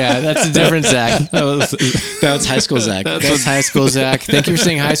 Yeah, that's a different Zach. That's high school Zach. That's high school Zach. Thank you for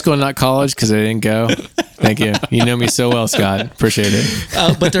saying high school and not college because I didn't go. Thank you. You know me so well, Scott. Appreciate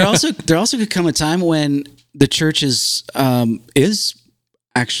it. But there also could come a time when the church is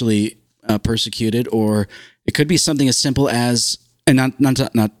actually persecuted, or it could be something as simple as, and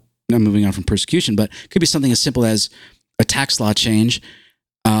not moving on from persecution, but it could be something as simple as a tax law change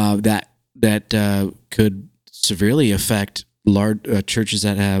that could severely affect large churches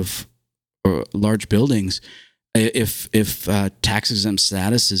that have large buildings. If tax exempt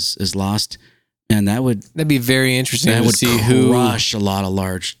status is lost, and that'd be very interesting to would see crush a lot of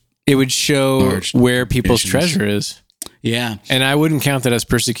large. It would show large where people's nations. treasure is. Yeah, And I wouldn't count that as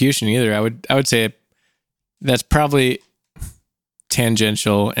persecution either. I would say that's probably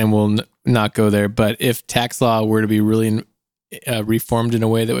tangential and will not go there. But if tax law were to be really reformed in a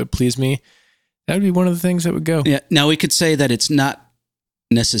way that would please me, that would be one of the things that would go. yeah. Now we could say that it's not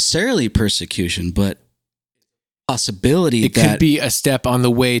necessarily persecution, but possibility It that could be a step on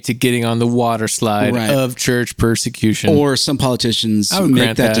the way to getting on the water slide Right. of church persecution. or some politicians I would make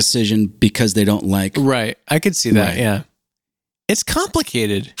grant that that. decision because they don't like. Right. I could see that. Right. Yeah. It's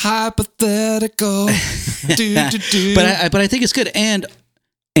complicated. Hypothetical. But I think it's good, and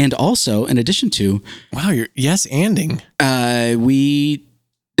also in addition to Wow. You're yes anding.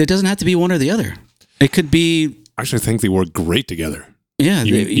 it doesn't have to be one or the other. It could be I actually think they work great together. yeah.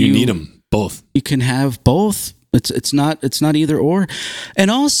 You need them both. You can have both. It's not either or, and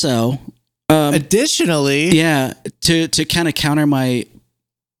also Additionally, yeah, to kind of counter my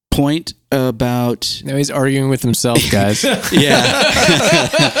point about now he's arguing with himself, guys.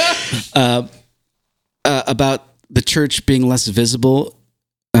 about the church being less visible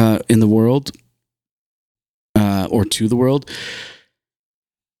in the world or to the world.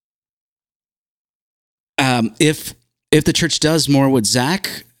 If the church does more what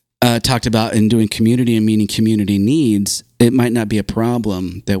Zach talked about in doing community and meeting community needs, it might not be a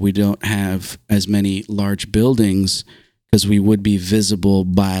problem that we don't have as many large buildings, because we would be visible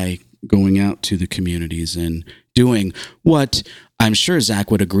by going out to the communities and doing what I'm sure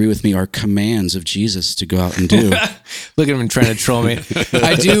Zach would agree with me are commands of Jesus to go out and do. Look at him trying to troll me.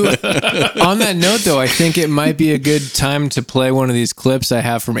 I do. On that note, though, I think it might be a good time to play one of these clips I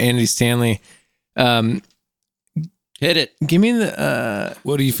have from Andy Stanley. Hit it. Give me the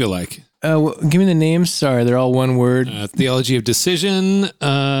What do you feel like? give me the names. Sorry, they're all one word. Theology of Decision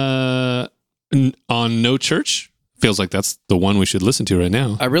on No Church. Feels like that's the one we should listen to right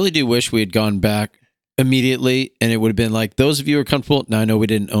now. I really do wish we had gone back immediately, and it would have been like, those of you who are comfortable. Now I know we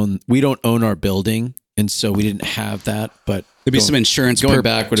don't own our building, and so we didn't have that. But There'd be some insurance. going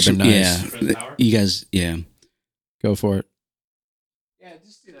back would have been nice. Yeah, you guys. Yeah, Go for it. Yeah,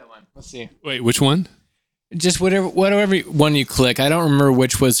 just do that one. Let's see. Wait, which one? Just whatever one you click. I don't remember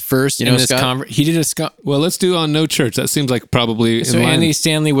which was first You in know, this Scott? He did a. Well, let's do on No Church. That seems like probably So in line. Andy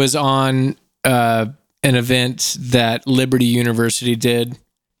Stanley was on an event that Liberty University did.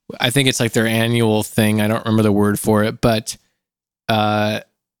 I think it's like their annual thing. I don't remember the word for it, but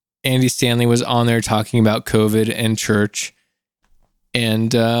Andy Stanley was on there talking about COVID and church.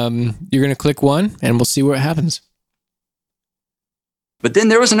 And you're going to click one, and we'll see what happens. But then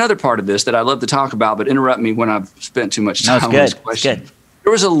there was another part of this that I love to talk about, but interrupt me when I've spent too much No, time it's on this good. question. It's good.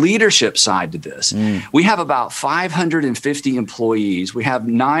 There was a leadership side to this. We have about 550 employees. We have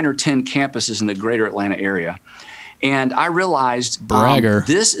 9 or 10 campuses in the greater Atlanta area. And I realized Bragger.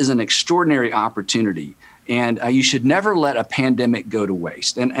 this is an extraordinary opportunity. And you should never let a pandemic go to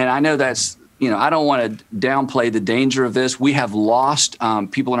waste. And I know that's, I don't want to downplay the danger of this. We have lost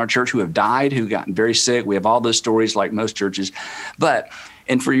people in our church who have died, who've gotten very sick. We have all those stories like most churches.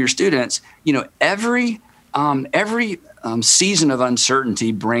 And for your students, every season of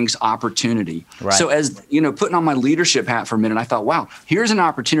uncertainty brings opportunity. Right. So as, putting on my leadership hat for a minute, I thought, wow, here's an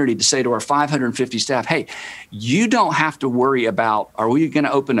opportunity to say to our 550 staff, hey, you don't have to worry about, are we going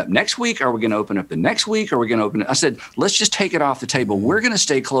to open up next week? Are we going to open up the next week? Are we going to open it? I said, let's just take it off the table. We're going to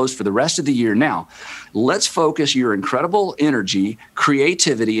stay closed for the rest of the year. Now, let's focus your incredible energy,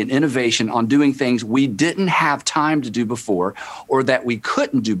 creativity, and innovation on doing things we didn't have time to do before, or that we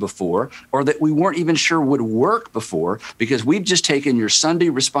couldn't do before, or that we weren't even sure would work before, because we've just taken your Sunday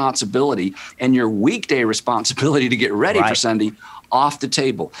responsibility and your weekday responsibility to get ready for Sunday off the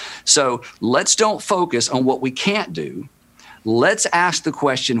table. So let's don't focus on what we can't do. Let's ask the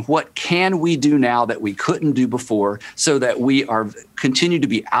question, what can we do now that we couldn't do before, so that we are continue to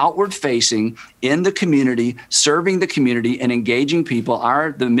be outward facing in the community, serving the community and engaging people.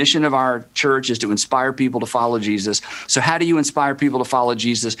 The mission of our church is to inspire people to follow Jesus. So how do you inspire people to follow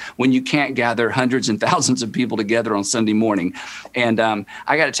Jesus when you can't gather hundreds and thousands of people together on Sunday morning? And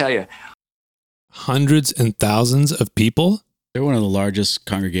I got to tell you, hundreds and thousands of people. They're one of the largest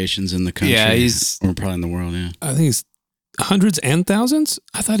congregations in the country. Yeah, or probably in the world. Yeah, I think he's hundreds and thousands.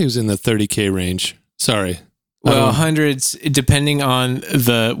 I thought he was in the 30K range. Sorry. Well, hundreds, depending on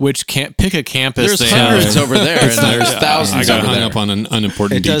pick a campus. There's hundreds over there, and there's thousands. I got over hung there. up on an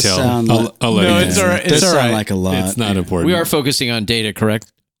unimportant It does detail. sound I'll let No, you it's know. all right. It does It's all sound right. like a lot. It's not important. We are focusing on data,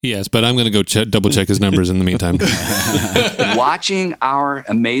 correct? Yes, but I'm going to go double check his numbers in the meantime. watching our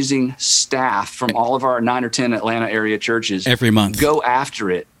amazing staff from all of our 9 or 10 Atlanta area churches Every month. go after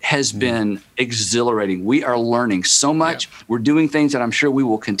it has been exhilarating. We are learning so much. We're doing things that I'm sure we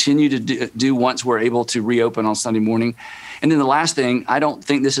will continue to do once we're able to reopen on Sunday morning. And then the last thing, I don't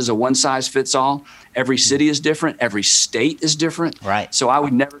think this is a one size fits all. Every city is different. Every state is different. Right. So I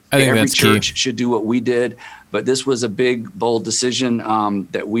would never I say think every that's key. church should do what we did. But this was a big, bold decision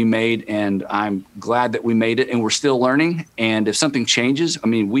that we made, and I'm glad that we made it. And we're still learning. And if something changes,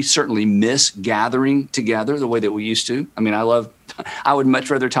 we certainly miss gathering together the way that we used to. I would much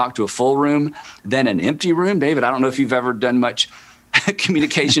rather talk to a full room than an empty room. David, I don't know if you've ever done much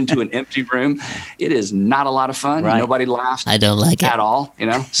communication to an empty room. It is not a lot of fun. Right. Nobody laughs. I don't like it. At all.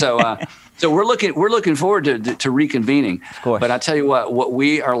 So we're looking forward to reconvening. Of course. But I tell you what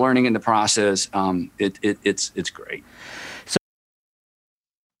we are learning in the process, it's great.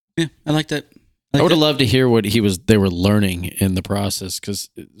 Yeah, I like that. I would have loved to hear what they were learning in the process, because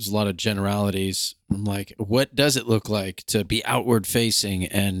there's a lot of generalities. I'm like, what does it look like to be outward facing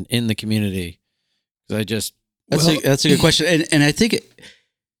and in the community? Because That's a good question. And I think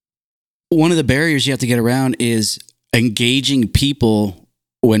one of the barriers you have to get around is engaging people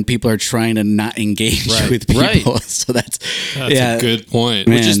when people are trying to not engage with people. So that's a good point.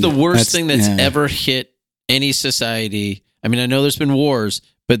 which is the worst thing that's yeah. ever hit any society. I know there's been wars,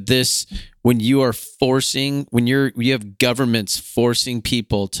 but when you are you have governments forcing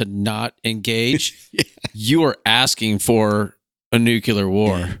people to not engage, you are asking for a nuclear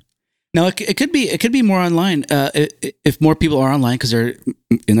war. Yeah. No, it could be more online. If more people are online because they're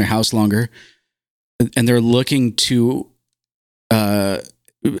in their house longer, and they're looking to, they're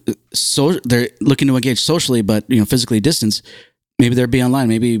looking to engage socially, but physically distance. Maybe they're be online.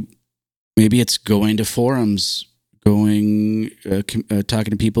 Maybe it's going to forums, talking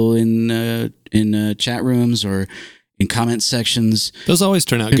to people in chat rooms or in comment sections. Those always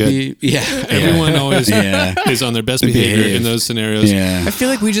turn out good. Everyone always is on their best behavior in those scenarios. Yeah. I feel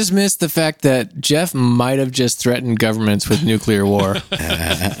like we just missed the fact that Jeff might have just threatened governments with nuclear war.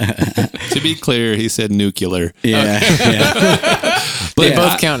 To be clear, he said nuclear. Yeah. They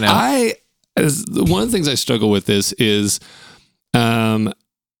both count now. One of the things I struggle with this is, Andy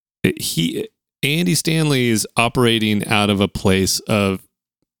Stanley is operating out of a place of,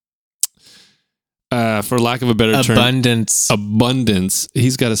 for lack of a better term, abundance.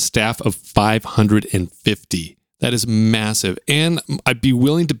 He's got a staff of 550. That is massive. And I'd be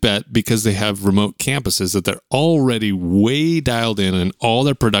willing to bet, because they have remote campuses, that they're already way dialed in all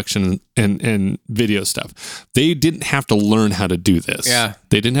their production and video stuff. They didn't have to learn how to do this. Yeah.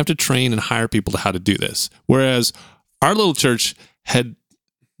 They didn't have to train and hire people to how to do this. Whereas our little church had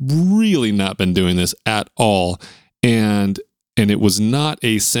really not been doing this at all. And it was not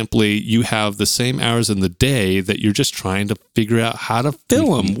a simply, you have the same hours in the day that you're just trying to figure out how to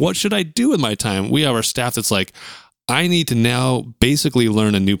fill them. What should I do with my time? We have our staff that's like, I need to now basically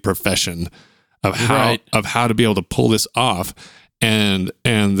learn a new profession of how to be able to pull this off. And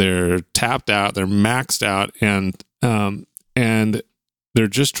they're tapped out, they're maxed out, and they're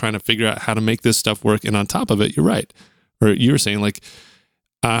just trying to figure out how to make this stuff work. And on top of it, you're right. Or you were saying, like,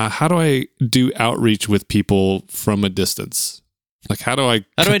 how do I do outreach with people from a distance? Like, how do I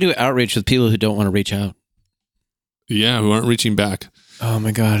do outreach with people who don't want to reach out? Yeah, who aren't reaching back. Oh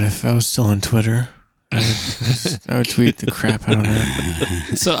my God, if I was still on Twitter, I would tweet the crap out of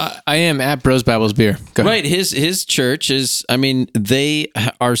it. So I am at Bros Bibles Beer. Go ahead. Right. His church is, I mean, they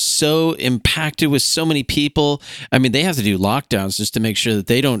are so impacted with so many people. I mean, they have to do lockdowns just to make sure that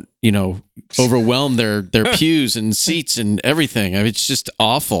they don't, overwhelm their pews and seats and everything. I mean, it's just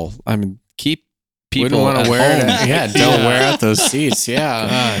awful. I mean, keep people Wouldn't want at to wear home. it. Yeah, don't wear out those seats.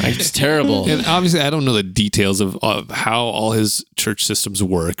 Yeah. It's terrible. And obviously, I don't know the details of how all his church systems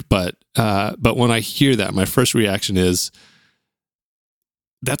work, but when I hear that, my first reaction is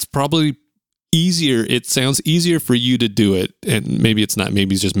that's probably easier. It sounds easier for you to do it, and maybe it's not.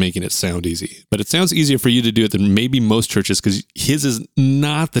 Maybe he's just making it sound easy, but it sounds easier for you to do it than maybe most churches because his is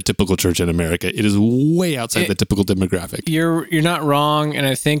not the typical church in America. It is way outside the typical demographic. You're not wrong, and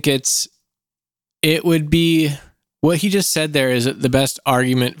I think it would be what he just said there is the best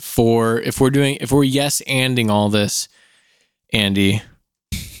argument for if we're yes-anding all this, Andy.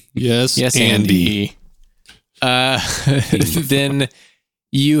 Yes, Yes, Andy. Then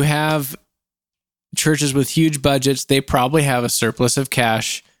you have churches with huge budgets. They probably have a surplus of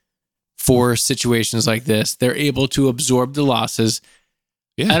cash for situations like this. They're able to absorb the losses.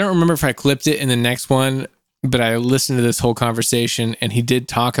 Yeah. I don't remember if I clipped it in the next one, but I listened to this whole conversation and he did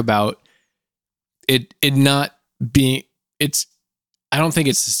talk about it not being, I don't think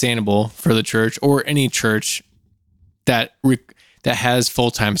it's sustainable for the church or any church that has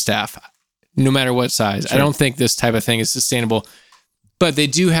full-time staff, no matter what size. Sure. I don't think this type of thing is sustainable, but they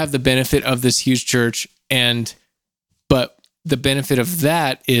do have the benefit of this huge church. But the benefit of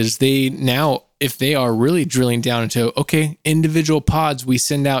that is they now, if they are really drilling down into, okay, individual pods we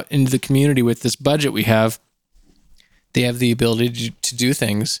send out into the community with this budget we have, they have the ability to do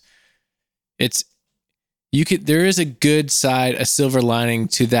things. There is a good side, a silver lining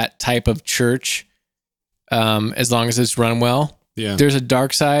to that type of church, as long as it's run well. Yeah. There's a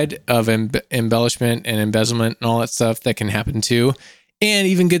dark side of embellishment and embezzlement and all that stuff that can happen too. And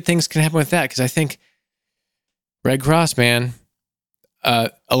even good things can happen with that. Because I think Red Cross, man,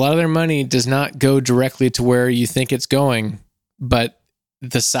 a lot of their money does not go directly to where you think it's going, but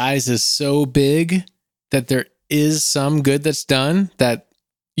the size is so big that there is some good that's done that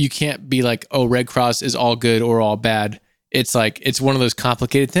you can't be like, oh, Red Cross is all good or all bad. It's like, it's one of those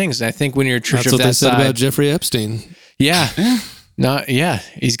complicated things. And I think when you're a church That's of what that they said size, about Jeffrey Epstein. yeah,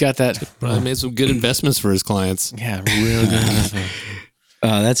 he's got that. Probably made some good investments for his clients. Yeah, really good.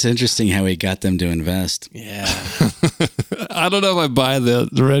 That's interesting how he got them to invest. Yeah. I don't know if I buy the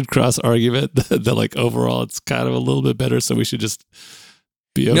Red Cross argument that like overall it's kind of a little bit better, so we should just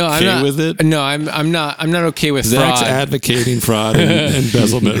be okay with it. No, I'm not okay with Zach's fraud. advocating fraud and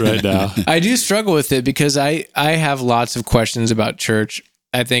embezzlement right now. I do struggle with it because I have lots of questions about church.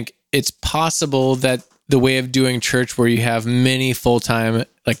 I think it's possible that the way of doing church where you have many full-time,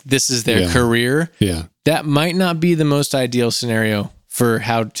 like this is their career, that might not be the most ideal scenario for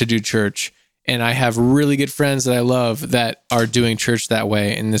how to do church. And I have really good friends that I love that are doing church that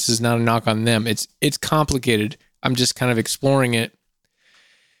way. And this is not a knock on them. It's complicated. I'm just kind of exploring it.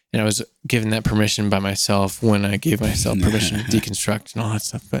 And I was given that permission by myself when I gave myself permission to deconstruct and all that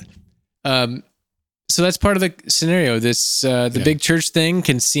stuff. But so that's part of the scenario. This the big church thing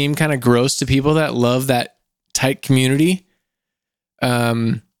can seem kind of gross to people that love that tight community.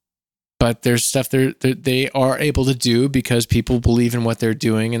 But there's stuff they are able to do because people believe in what they're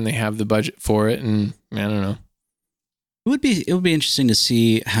doing and they have the budget for it. And I don't know. It would be interesting to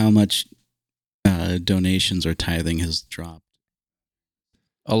see how much donations or tithing has dropped.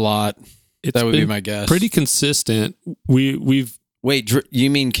 A lot. That would be my guess. Pretty consistent. We've Wait, you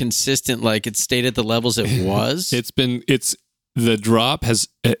mean consistent? Like it stayed at the levels it was? The drop has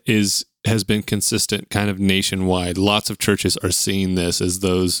been consistent, kind of nationwide. Lots of churches are seeing this as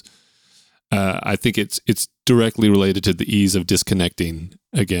those. I think it's directly related to the ease of disconnecting.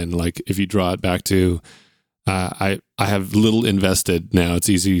 Again, like if you draw it back to, I have little invested now. It's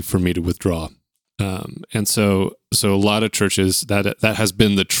easy for me to withdraw. And so a lot of churches that has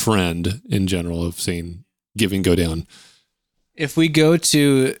been the trend in general of seeing giving go down. If we go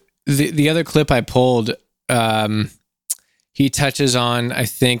to the other clip I pulled, he touches on, I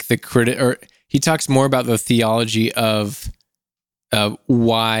think he talks more about the theology of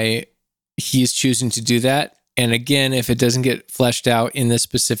why he's choosing to do that. And again, if it doesn't get fleshed out in this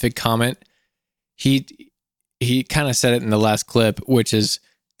specific comment, he kind of said it in the last clip, which is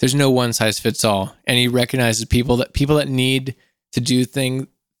there's no one size fits all. And he recognizes people that need to do things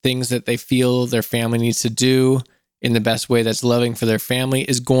that they feel their family needs to do in the best way that's loving for their family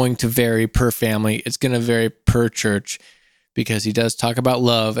is going to vary per family. It's going to vary per church. because he does talk about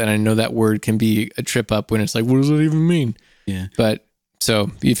love, and I know that word can be a trip up when it's like, what does that even mean? Yeah. But so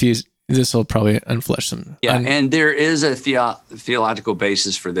this will probably unflesh some. Yeah, and there is a theological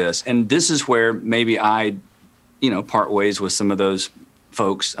basis for this, and this is where maybe I, part ways with some of those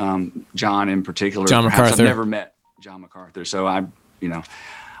folks, John in particular. John Perhaps MacArthur. I've never met John MacArthur, so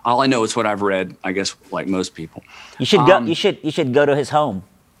all I know is what I've read. I guess like most people. You should go. You should go to his home.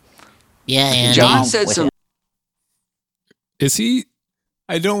 Yeah, and John said some. Is he?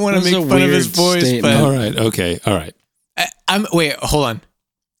 I don't want to That was make a fun of weird his voice, statement. but All right. Okay. All right. wait, hold on.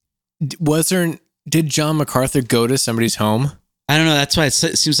 Did John MacArthur go to somebody's home? I don't know. That's why it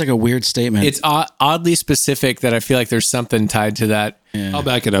seems like a weird statement. It's oddly specific that I feel like there's something tied to that. Yeah. I'll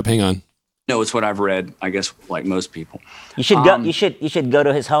back it up. Hang on. No, it's what I've read. I guess like most people. You should go. You should go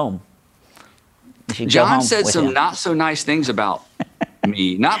to his home. You should go John home said with some him. not so nice things about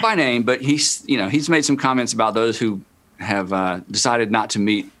me, not by name, but he's made some comments about those who have decided not to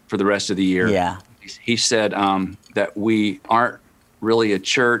meet for the rest of the year. Yeah. He said that we aren't really a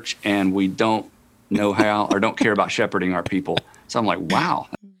church and we don't know how or don't care about shepherding our people. So I'm like, wow.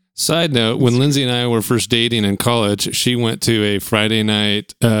 Side note, when Lindsay and I were first dating in college, she went to a Friday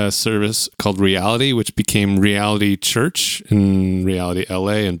night service called Reality, which became Reality Church in Reality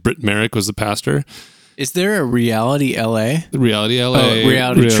LA, and Britt Merrick was the pastor. Is there a Reality LA? Reality LA. Oh,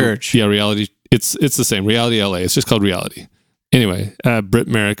 Reality Church. Yeah, Reality. It's the same. Reality LA. It's just called Reality. Anyway, Britt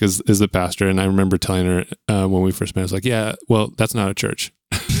Merrick is the pastor, and I remember telling her when we first met, I was like, yeah, well, that's not a church.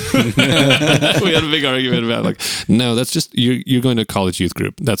 We had a big argument about no, that's just you're going to a college youth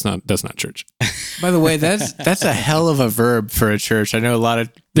group. That's not church. By the way, that's a hell of a verb for a church. I know a lot of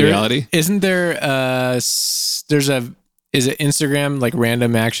Reality. Isn't there? Is it Instagram like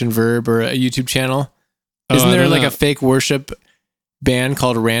random action verb or a YouTube channel? Isn't I there don't like know. a fake worship band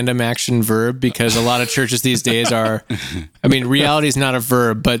called Random Action Verb? Because a lot of churches these days are. I mean, reality is not a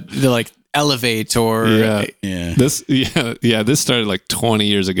verb, but they're like elevate or Yeah. Yeah. This started like 20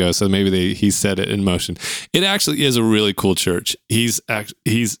 years ago, so maybe he set it in motion. It actually is a really cool church. He's a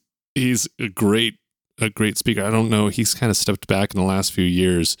great speaker. I don't know, he's kind of stepped back in the last few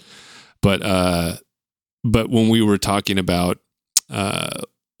years, but when we were talking about the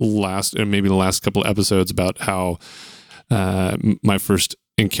last couple of episodes about how my first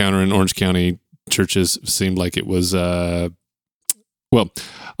encounter in Orange County churches seemed like it was well,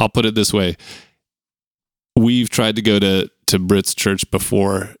 I'll put it this way. We've tried to go to Britt's church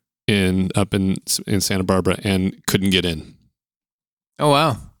before up in Santa Barbara and couldn't get in. Oh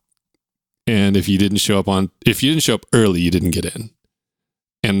wow. And if you didn't show up early, you didn't get in.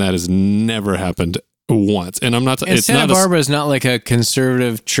 And that has never happened once. And I'm not. And Santa Barbara is not like a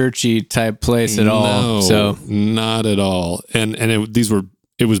conservative, churchy type place at all. No, So not at all. And it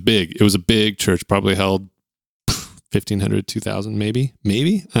was big. It was a big church. Probably held 1,500, 2,000, maybe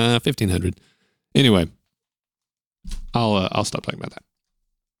 1,500. Anyway, I'll stop talking about that.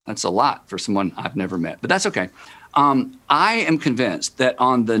 That's a lot for someone I've never met, but that's okay. I am convinced that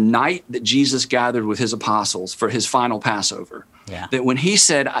on the night that Jesus gathered with his apostles for his final Passover, that when he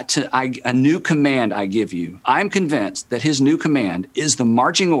said, a new command I give you, I'm convinced that his new command is the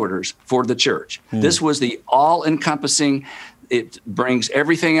marching orders for the church. This was the all-encompassing. It brings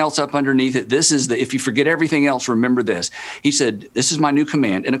everything else up underneath it. This is if you forget everything else, remember this. He said, this is my new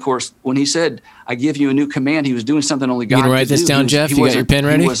command. And of course, when he said, I give you a new command, he was doing something only God You gonna write could this do. down, Jeff? You got your pen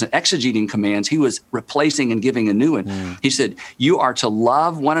ready? He wasn't exegeting commands. He was replacing and giving a new one. He said, you are to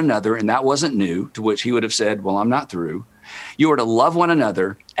love one another. And that wasn't new, to which he would have said, well, I'm not through. You are to love one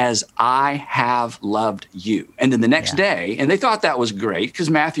another as I have loved you. And then the next day, and they thought that was great because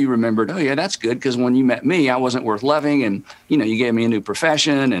Matthew remembered, oh yeah, that's good because when you met me, I wasn't worth loving. And, you gave me a new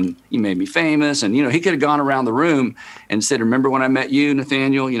profession and you made me famous. And, he could have gone around the room and said, remember when I met you,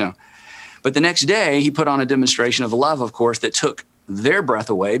 Nathaniel, But the next day he put on a demonstration of love, of course, that took their breath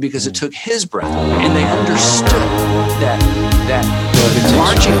away because it took his breath away. And they understood that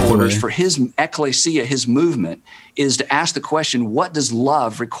marching orders for his ecclesia, his movement, is to ask the question, what does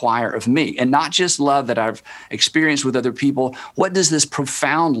love require of me? And not just love that I've experienced with other people. What does this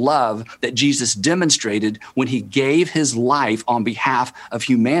profound love that Jesus demonstrated when he gave his life on behalf of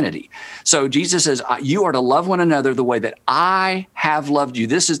humanity? So Jesus says, you are to love one another the way that I have loved you.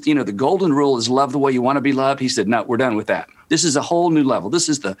 This is, the golden rule is love the way you want to be loved. He said, no, we're done with that. This is a whole new level. This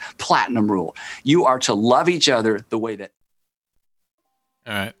is the platinum rule. You are to love each other the way that.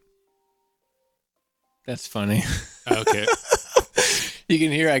 all right. That's funny. Okay. You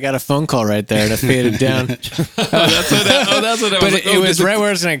can hear I got a phone call right there and I faded down. That's what I But it was right where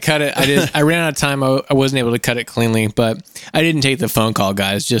I was going to cut it. I ran out of time. I wasn't able to cut it cleanly, but I didn't take the phone call,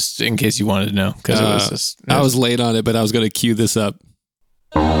 guys, just in case you wanted to know. Because it was just, I was late on it, but I was going to cue this up.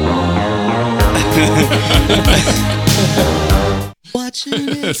 Watching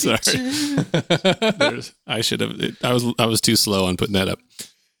it. Sorry. I should have. I was too slow on putting that up.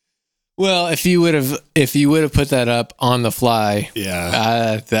 Well, if you would have put that up on the fly,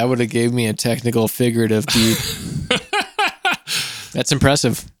 that would have gave me a technical figurative beat. That's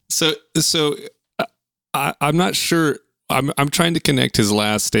impressive. So I'm not sure. I'm trying to connect his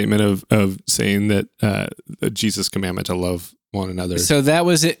last statement of saying that Jesus' commandment to love one another. So that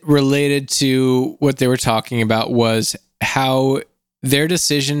was it related to what they were talking about was how their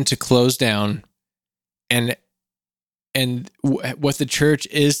decision to close down and what the church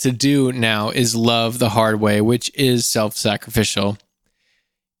is to do now is love the hard way, which is self-sacrificial.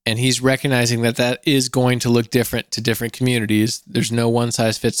 And he's recognizing that is going to look different to different communities. There's no one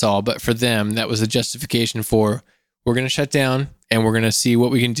size fits all, but for them, that was a justification for we're going to shut down and we're going to see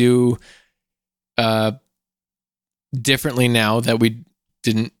what we can do differently now that we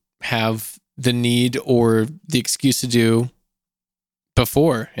didn't have the need or the excuse to do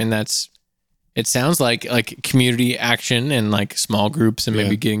before. And it sounds like community action and like small groups and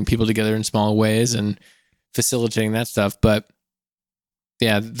maybe getting people together in small ways and facilitating that stuff. But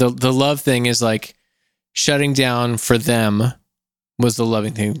yeah, the love thing is like shutting down for them was the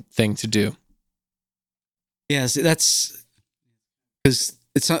loving thing to do. Yeah, see, that's because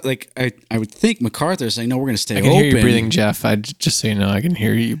it's not like I would think MacArthur's saying, no, we're going to stay open. I can hear you breathing, Jeff. Just so you know, I can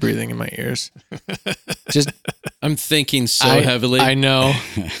hear you breathing in my ears. I'm thinking heavily. I know.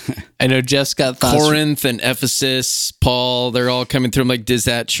 I know Jeff's got thoughts. Corinth and Ephesus, Paul, they're all coming through. I'm like, does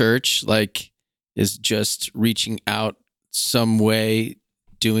that church is just reaching out some way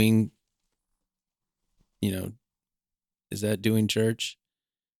doing, is that doing church?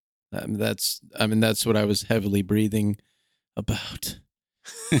 That's what I was heavily breathing about.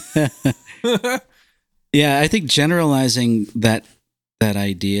 Yeah, I think generalizing that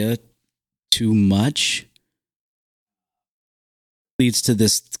idea too much leads to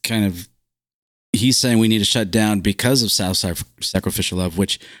this kind of, he's saying we need to shut down because of self-sacrificial love,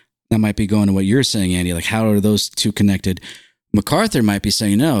 which that might be going to what you're saying, Andy. Like, how are those two connected? MacArthur might be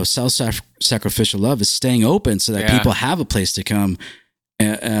saying, no, self-sacrificial love is staying open so that people have a place to come.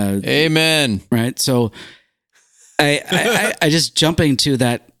 Amen. Right. So I just jumping to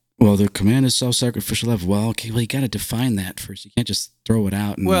that. Well, the command is self-sacrificial love. Well, okay. Well, you got to define that first. You can't just throw it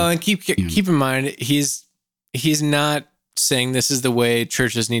out. And keep in mind, he's not saying this is the way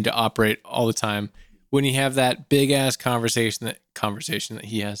churches need to operate all the time. When you have that big ass conversation that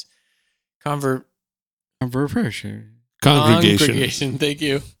he has, congregation. Thank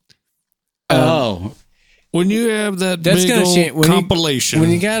you. When you have that's big old change. compilation. When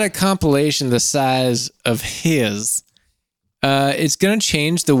you got a compilation the size of his, it's going to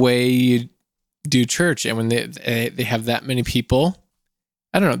change the way you do church. And when they have that many people,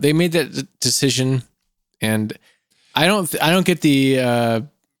 I don't know. They made that decision, and I don't get the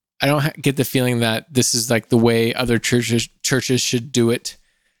feeling that this is like the way other churches should do it.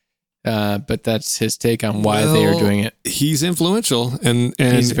 But that's his take on why they are doing it. He's influential, and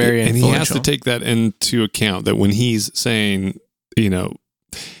he's very influential. And he has to take that into account. That when he's saying, the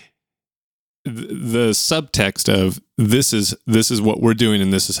subtext of this is what we're doing,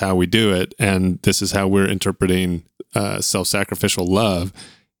 and this is how we do it, and this is how we're interpreting self-sacrificial love.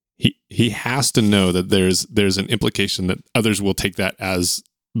 He has to know that there's an implication that others will take that as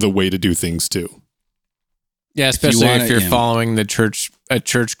the way to do things too. Yeah, especially if you're following a church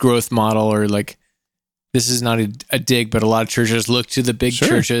growth model, or like, this is not a dig, but a lot of churches look to the big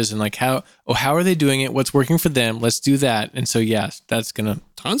churches and like, how are they doing it? What's working for them? Let's do that. And so, yes, that's going to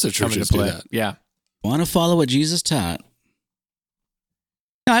tons of churches do that. Yeah. Want to follow what Jesus taught?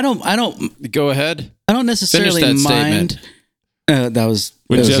 No, I don't go ahead. I don't necessarily mind. Statement. That was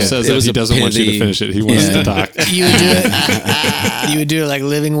when Jeff says that he doesn't want you to finish it. He wants to talk. You would do it like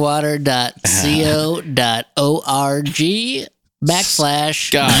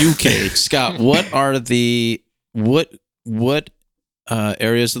livingwater.co.org / Scott, what are the what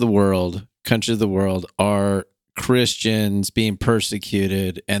areas of the world, countries of the world are Christians being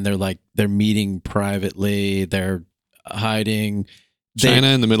persecuted, and they're meeting privately, they're hiding? China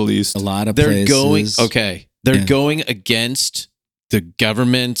and the Middle East. A lot of places. They're going against the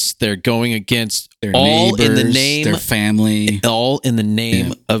governments. They're going against their all neighbors, in the name, their family, all in the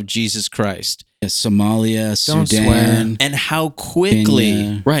name of Jesus Christ. Somalia, Don't Sudan, swear. And how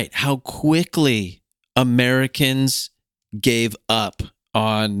quickly, Kenya. how quickly Americans gave up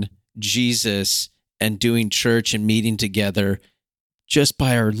on Jesus and doing church and meeting together just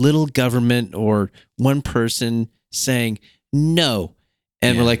by our little government or one person saying no.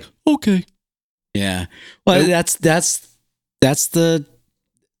 And we're like, okay. Yeah. Well, that's the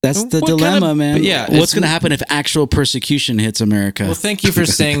dilemma, man. but yeah, what's going to happen if actual persecution hits America? Well, thank you for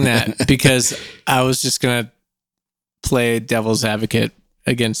saying that, because I was just going to play devil's advocate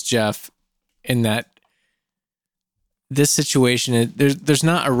against Jeff in that this situation, there's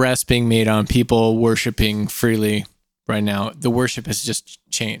not arrests being made on people worshiping freely right now. The worship has just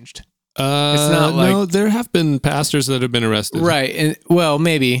changed. It's not like, no, there have been pastors that have been arrested. Right. And, well,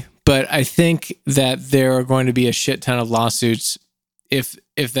 maybe, but I think that there are going to be a shit ton of lawsuits if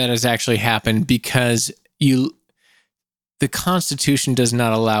that has actually happened, because the Constitution does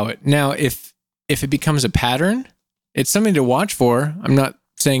not allow it. Now, if it becomes a pattern, it's something to watch for. I'm not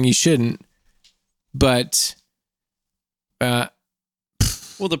saying you shouldn't, but well,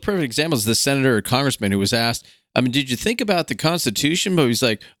 the perfect example is the senator or congressman who was asked, I mean, did you think about the Constitution? But he's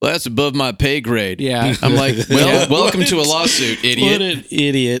like, well, that's above my pay grade. Yeah. I'm like, well, welcome to a lawsuit, idiot. What an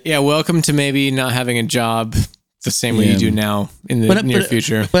idiot. yeah, welcome to maybe not having a job the same way you do now in the near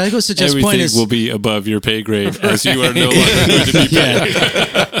future. But I go to Jeff's Everything point is will be above your pay grade as you are no longer going to be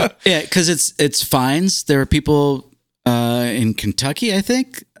paid. yeah, because it's fines. There are people in Kentucky, I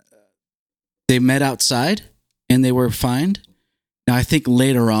think, they met outside and they were fined. Now I think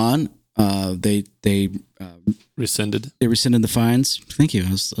later on they Rescinded. They rescinded the fines. Thank you. I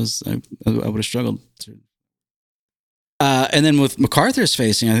would have struggled. And then with MacArthur's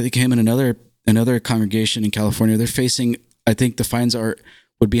facing, I think him and another congregation in California, they're facing, I think the fines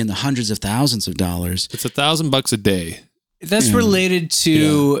would be in the hundreds of thousands of dollars. It's $1,000 a day. That's related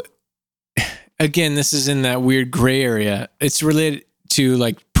to, again, this is in that weird gray area. It's related to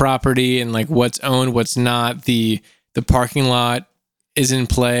like property and like what's owned, what's not. The parking lot is in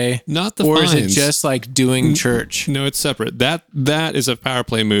play. Not the or fines. is it just like doing church? No, it's separate. That is a power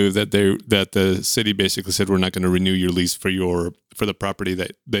play move that the city basically said, we're not going to renew your lease for the property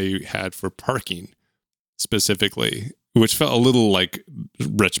that they had for parking specifically, which felt a little like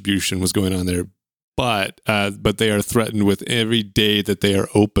retribution was going on there. But they are threatened with every day that they are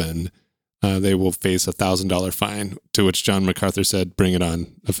open, they will face $1,000 fine. To which John MacArthur said, "Bring it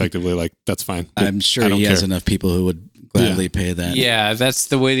on!" Effectively, like that's fine. I'm sure he has enough people who would gladly pay that. Yeah, that's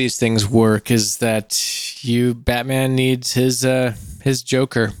the way these things work. Is that Batman needs his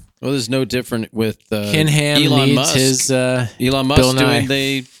Joker. Well, there's no different with Ken Ham Elon needs Musk. his Elon Musk Bill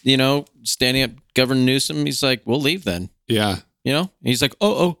Nye. standing up Governor Newsom. He's like, we'll leave then. Yeah. He's like,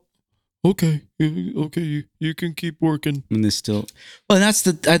 okay, you can keep working. And they still, well, that's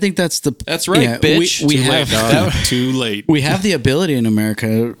That's right, bitch. We Too have late, dog. Too late. We have the ability in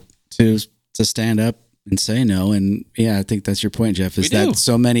America to stand up and say no, and I think that's your point, Jeff. Is We that do.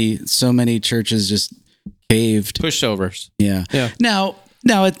 so many churches just caved, Pushovers. Yeah. Now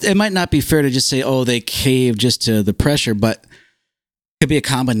it might not be fair to just say, oh, they caved just to the pressure, but it could be a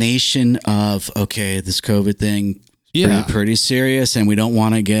combination of, okay, this COVID thing. Pretty serious, and we don't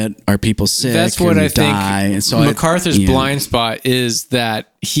want to get our people sick. That's what and I die. think. And so MacArthur's blind spot is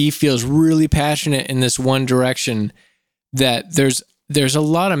that he feels really passionate in this one direction. That there's a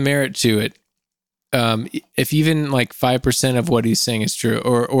lot of merit to it. If even like 5% of what he's saying is true,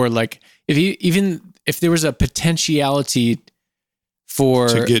 or like if there was a potentiality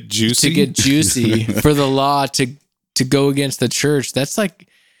to get juicy for the law to go against the church, that's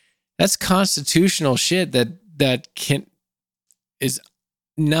constitutional shit that is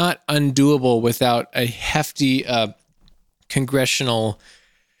not undoable without a hefty congressional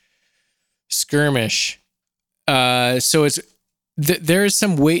skirmish. So there is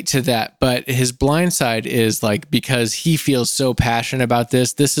some weight to that, but his blind side is like, because he feels so passionate about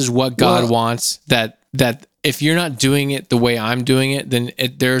this. This is what God wants. That if you're not doing it the way I'm doing it, then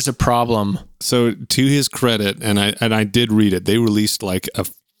there's a problem. So to his credit, and I did read it, they released like a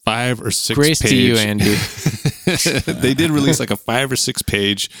 5 or 6 Grace page. to you, Andy. They did release like a 5 or 6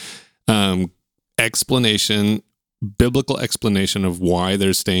 page biblical explanation of why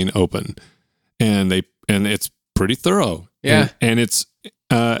they're staying open, and it's pretty thorough. Yeah, and it's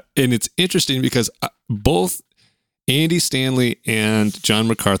interesting because both Andy Stanley and John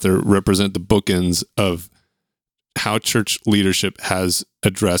MacArthur represent the bookends of how church leadership has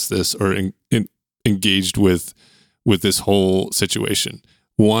addressed this or engaged with this whole situation.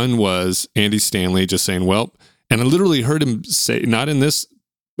 One was Andy Stanley just saying, well, and I literally heard him say, not in this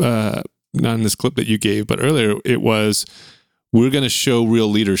clip that you gave, but earlier, it was, we're going to show real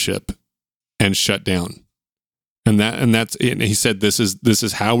leadership and shut down. And he said this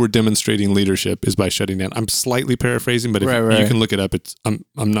is how we're demonstrating leadership is by shutting down. I'm slightly paraphrasing, but if you can look it up, I'm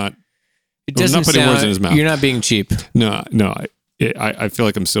not. It doesn't I'm not putting words in his mouth. You're not being cheap. No. I feel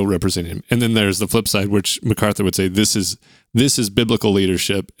like I'm still representing him. And then there's the flip side, which MacArthur would say this is biblical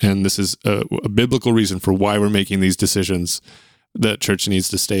leadership, and this is a biblical reason for why we're making these decisions. That church needs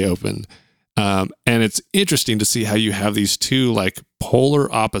to stay open, and it's interesting to see how you have these two like polar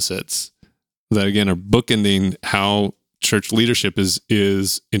opposites that again are bookending how church leadership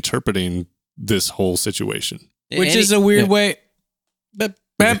is interpreting this whole situation, which is a weird way. It's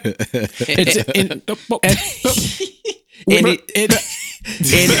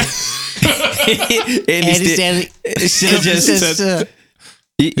Andy Stanley should have just said.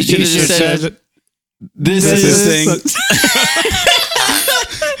 You should have said. This is the thing.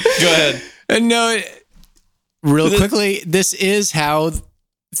 Go ahead. No, real quickly, this is how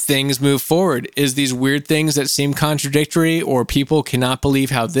things move forward. Is these weird things that seem contradictory, or people cannot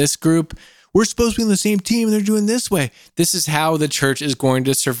believe how this group. We're supposed to be on the same team and they're doing this way. This is how the church is going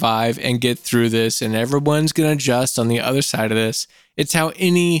to survive and get through this, and everyone's going to adjust on the other side of this. It's how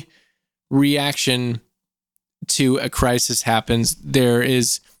any reaction to a crisis happens. There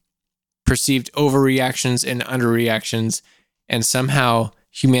is perceived overreactions and underreactions, and somehow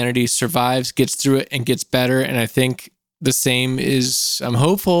humanity survives, gets through it, and gets better. And I think I'm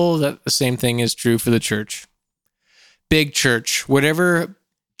hopeful that the same thing is true for the church. Big church, whatever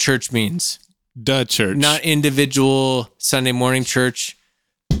church means. The church. Not individual Sunday morning church,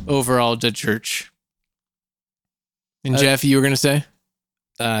 overall the church. And Jeff, you were going to say?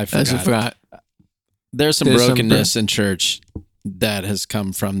 I forgot. There's some brokenness in church that has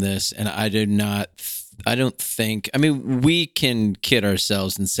come from this, and I don't think, we can kid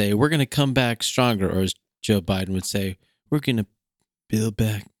ourselves and say, we're going to come back stronger, or as Joe Biden would say, we're going to build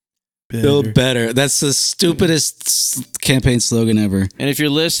back better. Build better. That's the stupidest campaign slogan ever. And if you're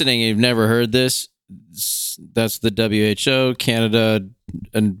listening and you've never heard this, that's the WHO, Canada,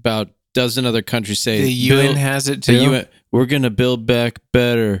 and about a dozen other countries say. The UN has it too. We're going to build back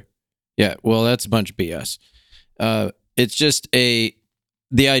better. Yeah, well, that's a bunch of BS. It's just the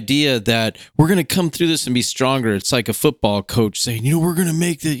idea that we're going to come through this and be stronger. It's like a football coach saying, we're going to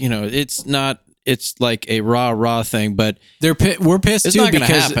make the, it's not. It's like a rah thing, but we're pissed it's too not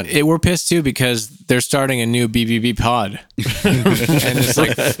because we're pissed too because they're starting a new BBB pod, and it's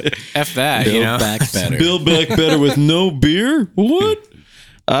like F that, Build back better. Build back better with no beer. What?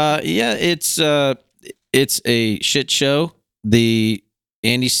 Yeah, it's a shit show. The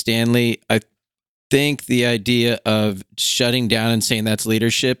Andy Stanley, I think the idea of shutting down and saying that's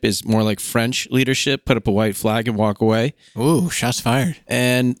leadership is more like French leadership. Put up a white flag and walk away. Ooh, shots fired.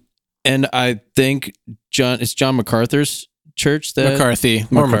 And I think it's John MacArthur's church that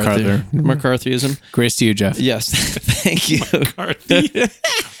MacArthurism. Grace to you, Jeff. Yes, thank you.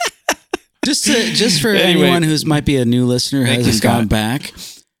 Just for anyone who might be a new listener who hasn't gone back,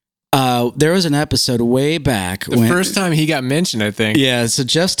 there was an episode way back. The first time he got mentioned, I think. Yeah, so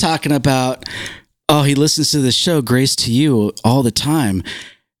Jeff's talking about, he listens to the show, Grace to You, all the time.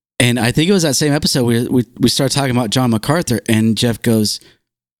 And I think it was that same episode we started talking about John MacArthur, and Jeff goes,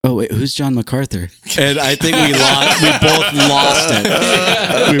 "Oh wait, who's John MacArthur?" And I think we both lost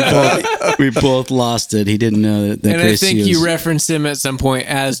it. We both lost it. He didn't know that. And I think you referenced him at some point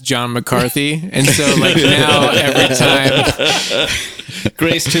as John McCarthy, and so like now every time,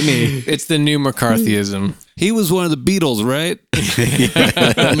 Grace to me, it's the new McCarthyism. He was one of the Beatles, right?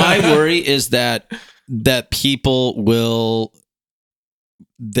 My worry is that people will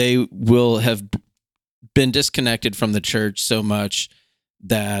have been disconnected from the church so much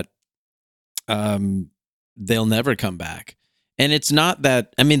that they'll never come back. And it's not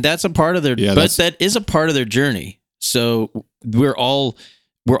that, that's a part of their, but that is a part of their journey. So we're all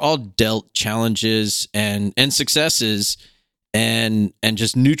dealt challenges and successes and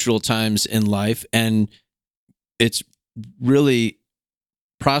just neutral times in life. And it's really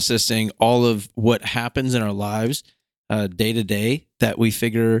processing all of what happens in our lives day to day that we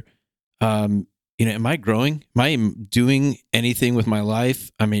figure, am I growing? Am I doing anything with my life?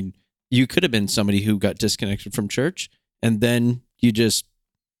 You could have been somebody who got disconnected from church, and then you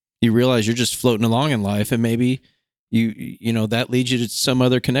realize you're just floating along in life, and maybe that leads you to some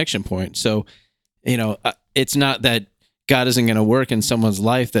other connection point. So, it's not that God isn't going to work in someone's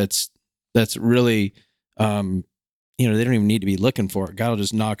life that's really, they don't even need to be looking for it. God will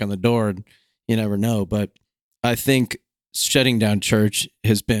just knock on the door, and you never know. But I think shutting down church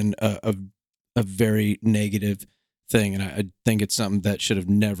has been a very negative thing, and I think it's something that should have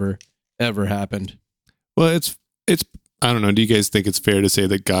never ever happened. Well, it's I don't know. Do you guys think it's fair to say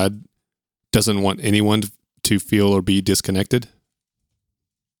that God doesn't want anyone to feel or be disconnected?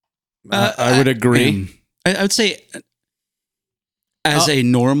 I would agree. I would say, as a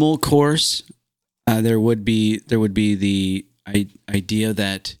normal course, there would be the idea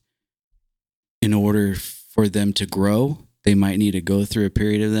that in order for them to grow, they might need to go through a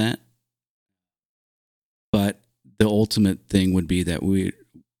period of that. But the ultimate thing would be that we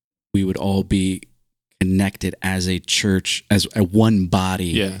would all be connected as a church, as a one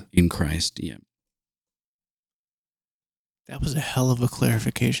body in Christ. Yeah. That was a hell of a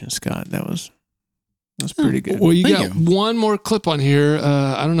clarification, Scott. That was pretty good. Well, you Thank got you. one more clip on here.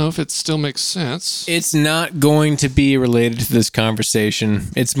 I don't know if it still makes sense. It's not going to be related to this conversation.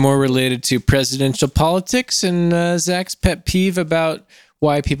 It's more related to presidential politics and Zach's pet peeve about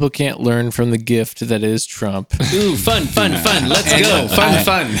why people can't learn from the gift that is Trump. Ooh, fun. Let's go.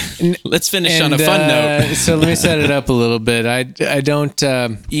 Fun. Let's finish on a fun note. So let me set it up a little bit. I don't.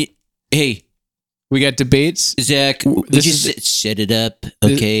 Hey, we got debates. Zach, This set it up.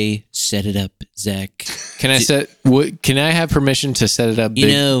 Okay, set it up, Zach. Can I Can I have permission to set it up?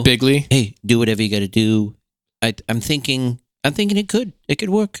 Bigly. Hey, do whatever you got to do. I'm thinking it could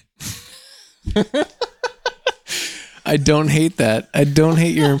work. I don't hate that. I don't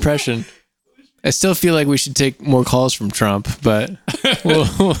hate your impression. I still feel like we should take more calls from Trump, but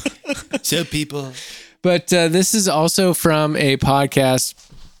So people. But this is also from a podcast.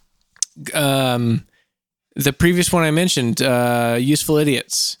 The previous one I mentioned, Useful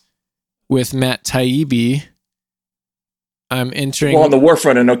Idiots, with Matt Taibbi. I'm entering. Well, on the war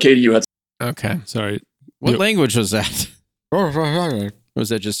front, and okay to you. Okay. Sorry. What language was that? Or was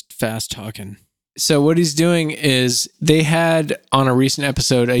that just fast talking? So what he's doing is they had on a recent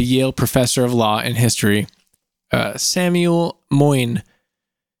episode a Yale professor of law and history, Samuel Moyn,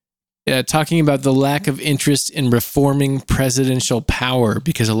 talking about the lack of interest in reforming presidential power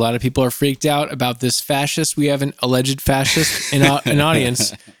because a lot of people are freaked out about this fascist. We have an alleged fascist in an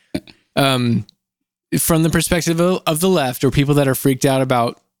audience. From the perspective of the left, or people that are freaked out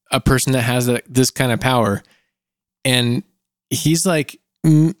about a person that has this kind of power. And he's like,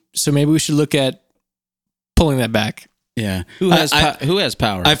 so maybe we should look at pulling that back. Yeah. Who has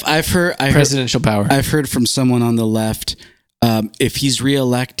power? I've heard Presidential power. I've heard from someone on the left. If he's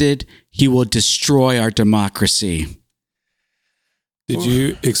reelected, he will destroy our democracy. Did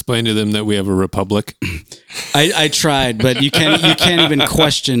you explain to them that we have a republic? I tried, but you can't even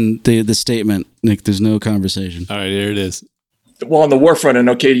question the statement, Nick. There's no conversation. All right, here it is. Well, on the war front, and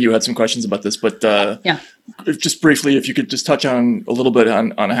okay, you had some questions about this, but just briefly, if you could just touch on a little bit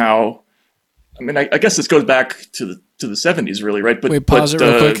on how. I mean, I guess this goes back to the 70s, really, right? But wait, pause it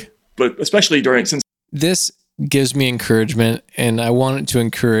real quick. But especially since this gives me encouragement, and I wanted to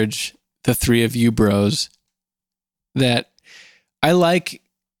encourage the three of you bros that I like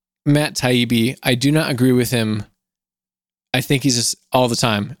Matt Taibbi. I do not agree with him. I think he's all the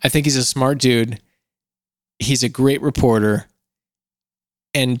time. I think he's a smart dude. He's a great reporter.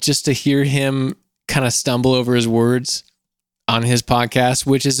 And just to hear him kind of stumble over his words on his podcast,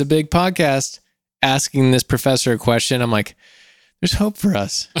 which is a big podcast, asking this professor a question, I'm like, there's hope for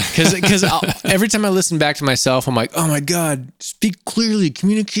us. Because every time I listen back to myself, I'm like, oh my God, speak clearly,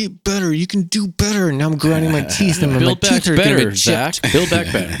 communicate better. You can do better. And now I'm grinding my teeth and my teeth are going to be chipped. Build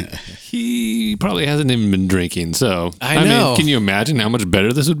back better. He probably hasn't even been drinking, so I know. mean, can you imagine how much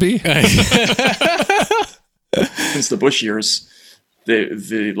better this would be? Since the Bush years,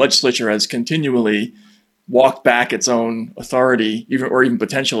 the legislature has continually walked back its own authority, even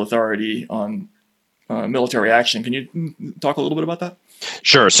potential authority on military action. Can you talk a little bit about that?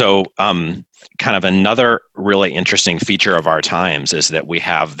 Sure. So kind of another really interesting feature of our times is that we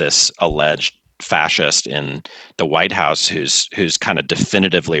have this alleged fascist in the White House who's kind of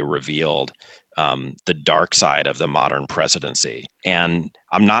definitively revealed the dark side of the modern presidency. And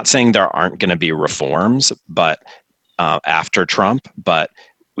I'm not saying there aren't going to be reforms, but after Trump, but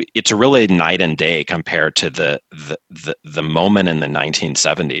it's really night and day compared to the moment in the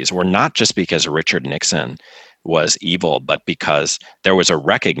 1970s, where not just because Richard Nixon was evil, but because there was a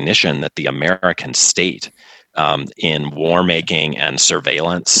recognition that the American state in war making and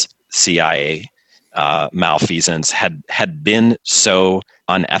surveillance, CIA malfeasance had been so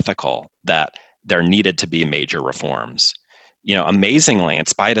unethical that there needed to be major reforms. You know, amazingly, in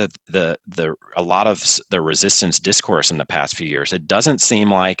spite of a lot of the resistance discourse in the past few years, it doesn't seem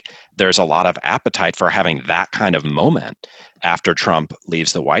like there's a lot of appetite for having that kind of moment after Trump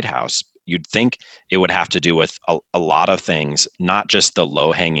leaves the White House. You'd think it would have to do with a lot of things, not just the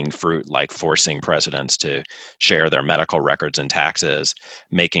low-hanging fruit like forcing presidents to share their medical records and taxes,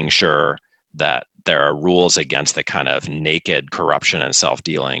 making sure that there are rules against the kind of naked corruption and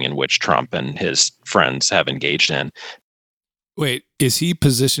self-dealing in which Trump and his friends have engaged in. Wait, is he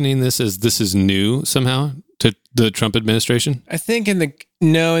positioning this as this is new somehow to the Trump administration? I think in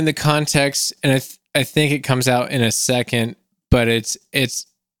the context, and I think it comes out in a second, but it's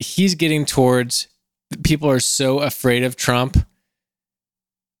he's getting towards people are so afraid of Trump,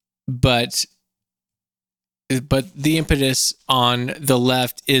 but the impetus on the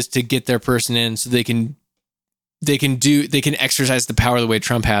left is to get their person in so they can exercise the power the way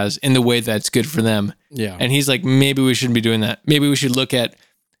Trump has in the way that's good for them. Yeah. And he's like, maybe we shouldn't be doing that. Maybe we should look at,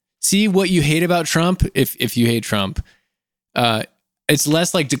 see what you hate about Trump. If you hate Trump, it's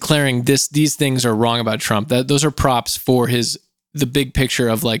less like declaring these things are wrong about Trump. Those are props for the big picture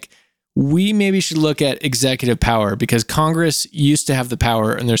of like, we maybe should look at executive power because Congress used to have the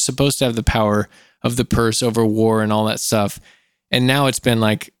power and they're supposed to have the power of the purse over war and all that stuff. And now it's been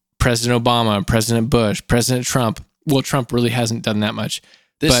like President Obama, President Bush, President Trump. Well, Trump really hasn't done that much.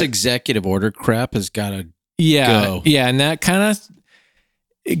 This executive order crap has got to go. Yeah. And that kind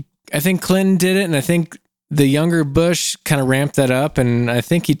of, I think Clinton did it. And I think the younger Bush kind of ramped that up. And I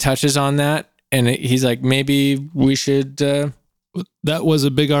think he touches on that. And he's like, maybe we should. That was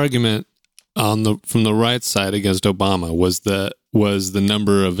a big argument from the right side against Obama was the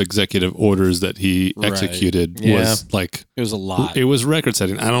number of executive orders that he executed was like it was a lot. It was record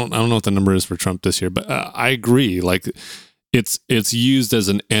setting. I don't know what the number is for Trump this year, but I agree. Like it's used as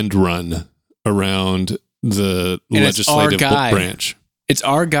an end run around the legislative branch. It's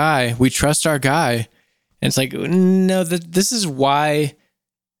our guy. We trust our guy. And it's like, no, this is why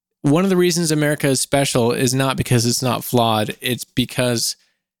one of the reasons America is special is not because it's not flawed. It's because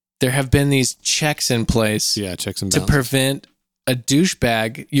there have been these checks in place checks and to balances. prevent a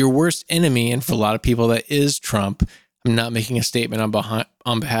douchebag, your worst enemy, and for a lot of people that is Trump. I'm not making a statement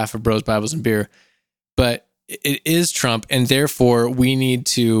on behalf of Bros, Bibles, and Beer, but it is Trump, and therefore we need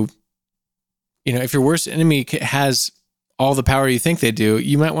to, if your worst enemy has all the power you think they do,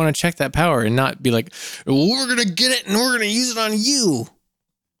 you might want to check that power and not be like, well, we're going to get it and we're going to use it on you.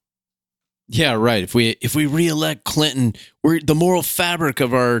 Yeah, right. If we reelect Clinton, the moral fabric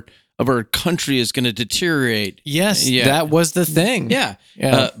of our country is going to deteriorate. Yes, that was the thing. Yeah.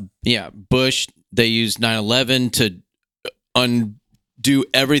 Bush, they used 9/11 to undo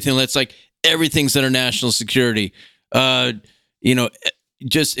everything. That's like everything's under national security.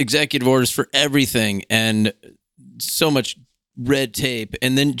 Just executive orders for everything and so much red tape,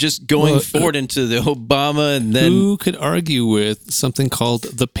 and then just going forward into the Obama, and then who could argue with something called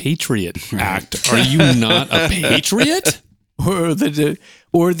the Patriot Act? Are you not a patriot? Or the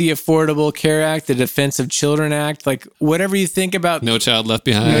Affordable Care Act, the Defense of Children Act, like whatever you think about. No Child Left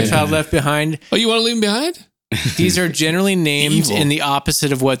Behind. No Child Left Behind. Oh, you want to leave them behind? These are generally named in the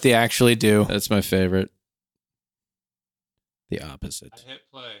opposite of what they actually do. That's my favorite. The opposite. I hit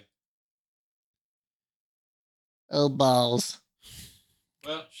play. Oh, balls.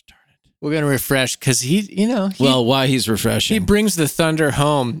 Well, we're going to refresh because why he's refreshing. He brings the thunder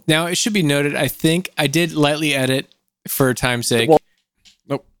home. Now, it should be noted, I think I did lightly edit for time's sake.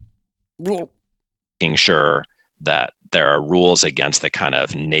 Making sure that there are rules against the kind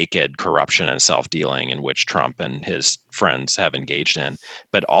of naked corruption and self-dealing in which Trump and his friends have engaged in,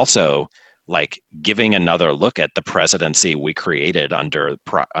 but also like giving another look at the presidency we created under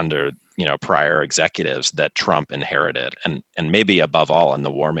prior executives that Trump inherited, and maybe above all in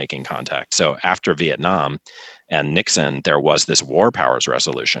the war-making context. So after Vietnam and Nixon, there was this war powers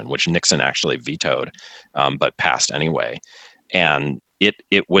resolution, which Nixon actually vetoed, but passed anyway. And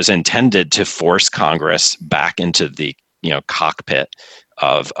it was intended to force Congress back into the cockpit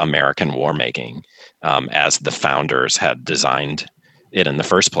of American war making, as the founders had designed it in the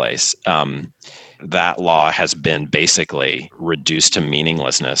first place. That law has been basically reduced to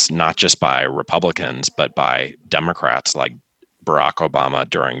meaninglessness, not just by Republicans, but by Democrats like Barack Obama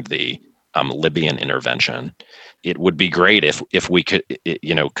during the Libyan intervention. It would be great if we could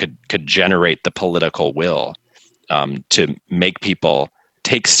generate the political will to make people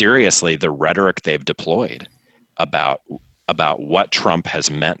take seriously the rhetoric they've deployed about what Trump has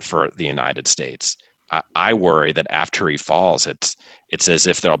meant for the United States. I worry that after he falls, it's as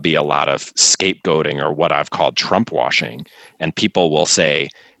if there'll be a lot of scapegoating, or what I've called Trump washing, and people will say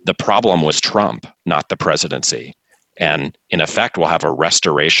the problem was Trump, not the presidency. And in effect, we'll have a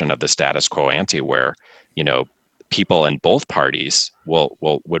restoration of the status quo ante, where people in both parties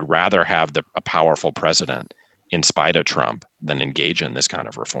would rather have a powerful president in spite of Trump than engage in this kind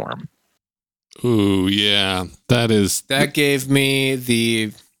of reform. Ooh, yeah, that gave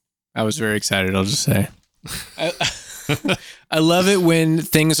me I was very excited, I'll just say. I love it when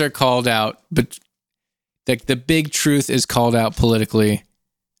things are called out, but like the big truth is called out politically.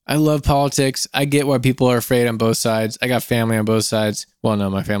 I love politics. I get why people are afraid on both sides. I got family on both sides. Well, no,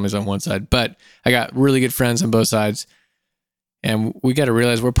 my family's on one side, but I got really good friends on both sides. And we got to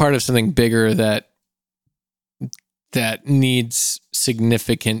realize we're part of something bigger that needs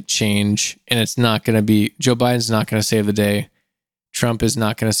significant change. And it's not going to be, Joe Biden's not going to save the day. Trump is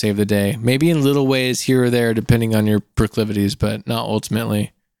not going to save the day. Maybe in little ways here or there, depending on your proclivities, but not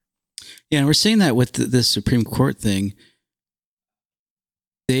ultimately. Yeah, and we're seeing that with the Supreme Court thing.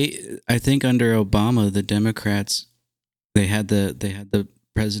 I think under Obama, the Democrats, they had the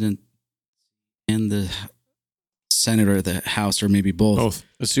president and the Senate or the House or maybe both.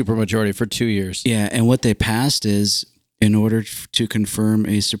 A supermajority for 2 years. Yeah, and what they passed is in order to confirm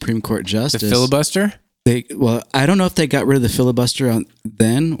a Supreme Court justice, The filibuster? I don't know if they got rid of the filibuster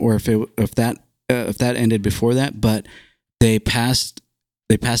then or if that ended before that, but they passed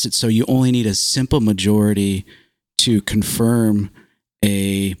it so you only need a simple majority to confirm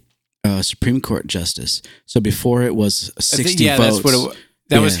a Supreme Court justice. So before it was 60 votes. That's what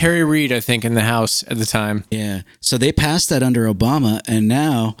that was Harry Reid, I think, in the House at the time. Yeah. So they passed that under Obama, and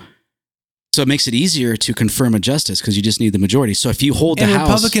now, so it makes it easier to confirm a justice because you just need the majority. So if you hold the House,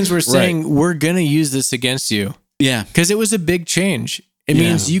 Republicans were saying we're going to use this against you. Yeah, because it was a big change. It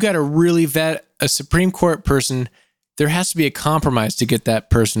means you got to really vet a Supreme Court person. There has to be a compromise to get that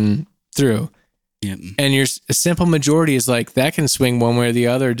person through. Yeah. And a simple majority is like, that can swing one way or the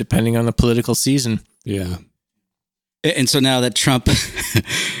other depending on the political season. Yeah. And so now that Trump,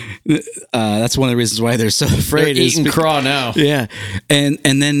 that's one of the reasons why they're so afraid. They're eating craw now. Yeah. And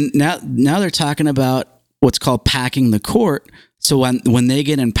then now they're talking about what's called packing the court. So when they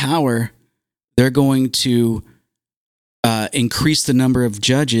get in power, they're going to increase the number of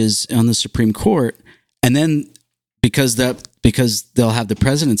judges on the Supreme Court. And then because they'll have the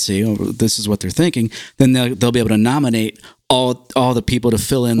presidency, or this is what they're thinking, then they'll be able to nominate all the people to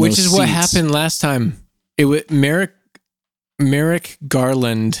fill in Which those is what seats. happened last time. It was Merrick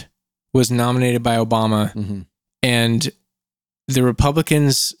Garland was nominated by Obama, and the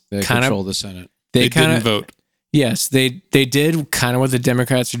Republicans They kind control of the Senate. They didn't vote. Yes, they did kind of what the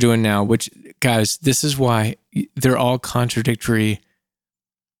Democrats are doing now. Which, guys, this is why they're all contradictory.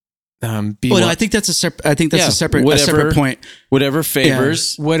 I think that's a separate point. Whatever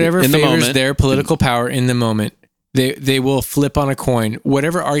favors, their political power in the moment, they will flip on a coin.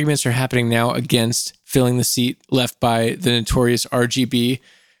 Whatever arguments are happening now against filling the seat left by the notorious RGB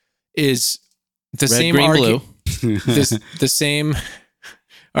is the same blue. the same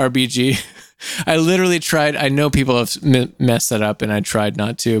RBG. I literally tried. I know people have messed that up, and I tried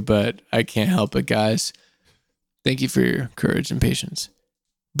not to, but I can't help it, guys. Thank you for your courage and patience.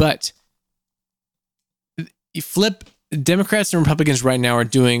 But you flip, Democrats and Republicans right now are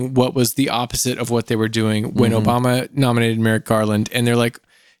doing what was the opposite of what they were doing when Obama nominated Merrick Garland. And they're like,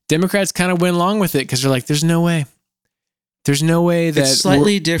 Democrats kind of went along with it because they're like, there's no way. There's no way that it's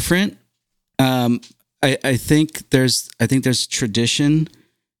slightly different. I think there's tradition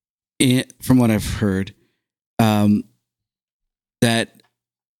from what I've heard, that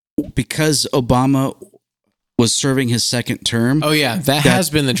because Obama was serving his second term. Oh yeah, that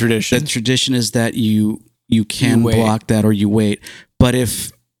has been the tradition. The tradition is that you can block that or you wait. But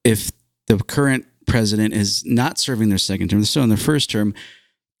if the current president is not serving their second term, they're still in their first term,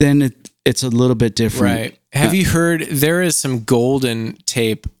 then it's a little bit different. Right. Have you heard, there is some golden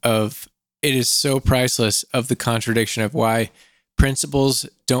tape of, it is so priceless, of the contradiction of why principles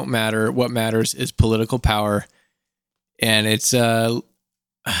don't matter. What matters is political power. And it's, I don't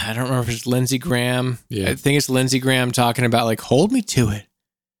remember if it's Lindsey Graham. Yeah. I think it's Lindsey Graham talking about like, hold me to it.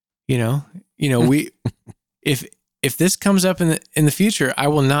 You know, we, if this comes up in the future, I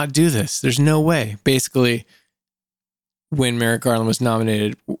will not do this. There's no way. Basically, when Merrick Garland was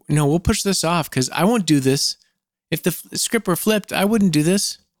nominated, no, we'll push this off because I won't do this. If the script were flipped, I wouldn't do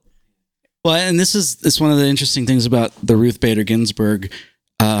this. Well, and this is one of the interesting things about the Ruth Bader Ginsburg,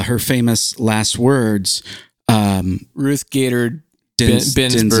 her famous last words. Ruth Gator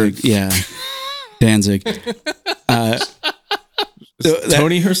Ginsburg. Yeah. Danzig.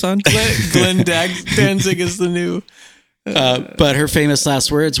 Tony, her son? Glenn Danzig is the new. But her famous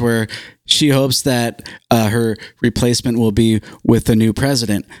last words were, she hopes that her replacement will be with the new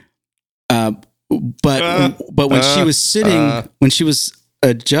president. But when she was sitting, when she was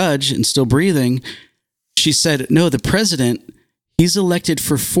a judge and still breathing, she said, no, the president, he's elected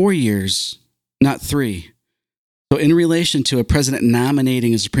for 4 years, not 3. So in relation to a president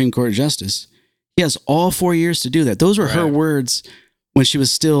nominating a Supreme Court justice, he has all 4 years to do that. Those were her words when she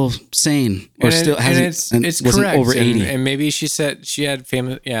was still sane or And still hasn't it's wasn't correct. over 80. And maybe she said she had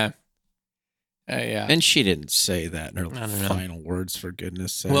famous. Yeah. Yeah. And she didn't say that in her I don't know. final words, for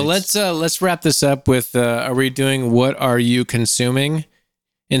goodness sake. Well, let's wrap this up with are we doing what are you consuming?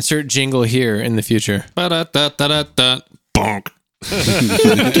 Insert jingle here in the future. Ba-da-da-da-da-da. Bonk.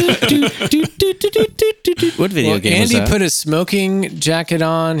 What video game Andy was that? put his smoking jacket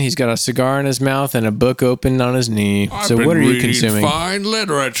on. He's got a cigar in his mouth and a book open on his knee. So what are you consuming? Fine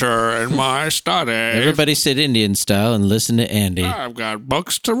literature in my study. Everybody sit Indian style and listen to Andy. I've got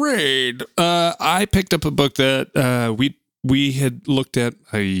books to read. I picked up a book that we had looked at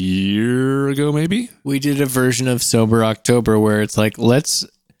a year ago, maybe. We did a version of Sober October where it's like, let's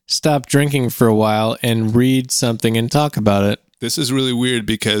stop drinking for a while and read something and talk about it. This is really weird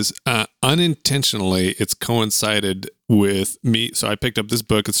because unintentionally it's coincided with me. So I picked up this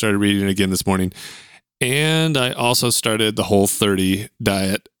book and started reading it again this morning. And I also started the Whole30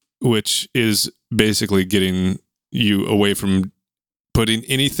 diet, which is basically getting you away from putting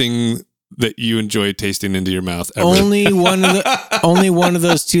anything that you enjoy tasting into your mouth ever. Only one of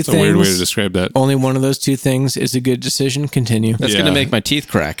those two It's a things. weird way to describe that. Only one of those two things is a good decision. Continue. That's going to make my teeth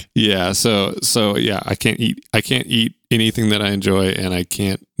crack. Yeah, so yeah, I can't eat anything that I enjoy, and I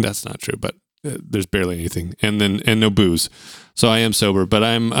can't. That's not true, but there's barely anything, and no booze. So I am sober, but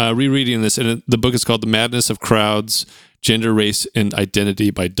I'm rereading this, and the book is called "The Madness of Crowds: Gender, Race, and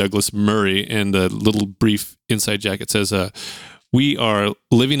Identity" by Douglas Murray. And the little brief inside jacket says, "We are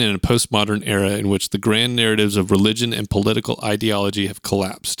living in a postmodern era in which the grand narratives of religion and political ideology have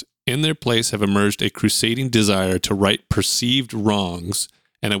collapsed. In their place have emerged a crusading desire to right perceived wrongs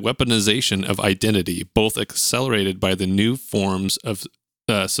and a weaponization of identity, both accelerated by the new forms of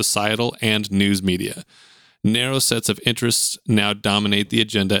societal and news media. Narrow sets of interests now dominate the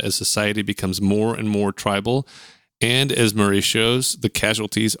agenda as society becomes more and more tribal. And as Murray shows, the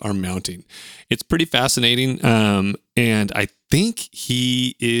casualties are mounting." It's pretty fascinating. And I think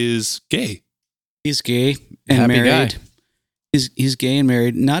he is gay. He's gay and Happy married. guy. He's gay and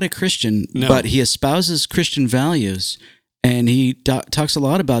married, not a Christian, No. but he espouses Christian values. And he talks a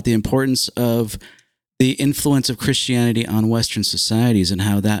lot about the importance of the influence of Christianity on Western societies and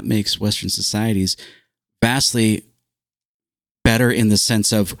how that makes Western societies vastly better in the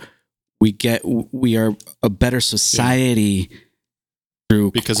sense of we are a better society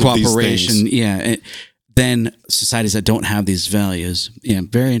through Because of these cooperation. things. Than societies that don't have these values. Yeah,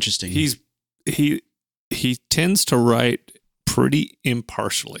 very interesting. He tends to write pretty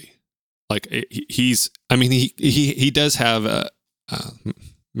impartially. Like he does have a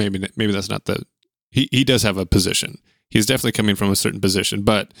maybe that's not the he does have a position. He's definitely coming from a certain position,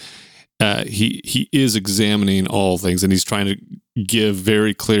 but he is examining all things, and he's trying to give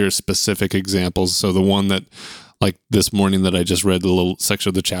very clear, specific examples. So the one that, like this morning that I just read, the little section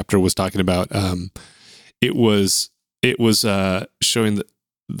of the chapter was talking about, it was showing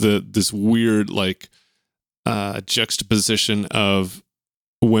this weird juxtaposition of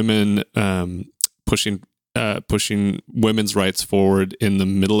women pushing women's rights forward in the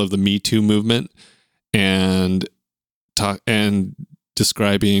middle of the Me Too movement, and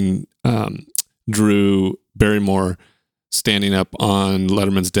describing Drew Barrymore standing up on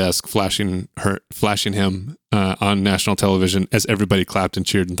Letterman's desk, flashing him on national television as everybody clapped and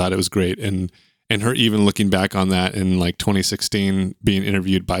cheered and thought it was great, and her even looking back on that in 2016, being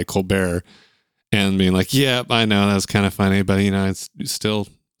interviewed by Colbert and being like, "Yeah, I know that's kind of funny, but it's still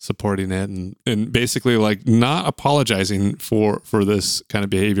supporting it," and basically not apologizing for this kind of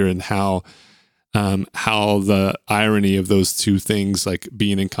behavior, and how the irony of those two things,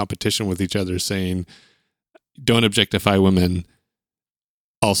 being in competition with each other, saying, "Don't objectify women.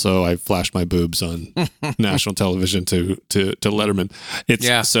 Also, I flashed my boobs on national television to Letterman."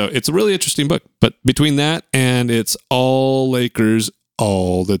 So it's a really interesting book. But between that and it's all Lakers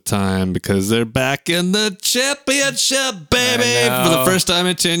all the time because they're back in the championship, baby, for the first time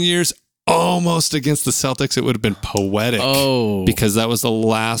in 10 years. Almost against the Celtics. It would have been poetic. Oh. Because that was the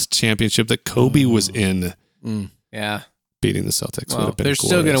last championship that Kobe was in. Yeah. Beating the Celtics would Well, have been they're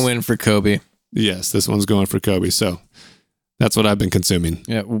still going to win for Kobe. Yes, this one's going for Kobe. So that's what I've been consuming.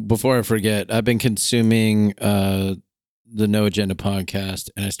 Yeah. Before I forget, I've been consuming the No Agenda podcast,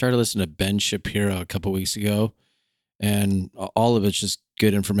 and I started listening to Ben Shapiro a couple weeks ago, and all of it's just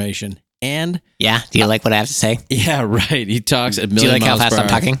good information. And yeah, do you like what I have to say? Yeah, right. He talks a million Do you like how miles fast per I'm hour.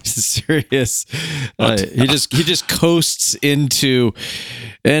 talking? Serious. He just coasts into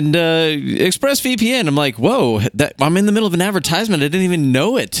and ExpressVPN. I'm like, whoa! I'm in the middle of an advertisement. I didn't even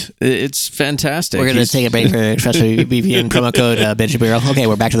know it. It's fantastic. We're going to take a break for ExpressVPN promo code Ben Shapiro. Okay,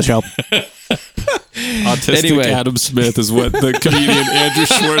 we're back to the show. Autistic Anyway. Adam Smith is what the comedian Andrew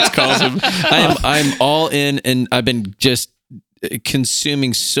Schwartz calls him. I'm all in, and I've been just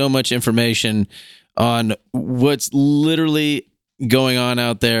consuming so much information on what's literally going on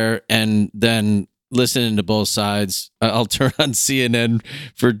out there, and then listening to both sides. I'll turn on CNN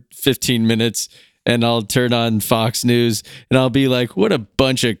for 15 minutes, and I'll turn on Fox News, and I'll be like, what a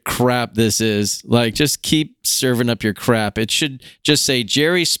bunch of crap this is. Like, just keep serving up your crap. It should just say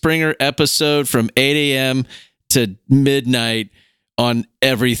Jerry Springer episode from 8 a.m. to midnight on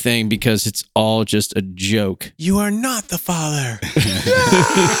everything, because it's all just a joke. You are not the father.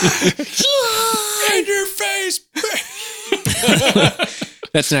 In your face.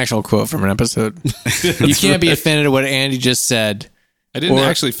 That's an actual quote from an episode. You can't be offended at what Andy just said. I didn't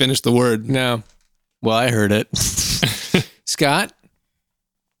actually finish the word. No. Well, I heard it. Scott?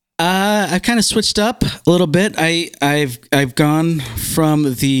 I've kind of switched up a little bit. I've gone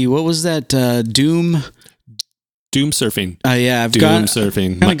from the, what was that, Doom surfing. Yeah, I've Doom gone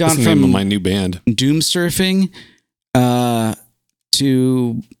surfing. Kind of gone That's the name from of my new band. Doom surfing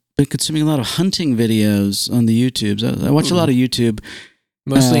to been consuming a lot of hunting videos on the YouTubes. I watch a lot of YouTube.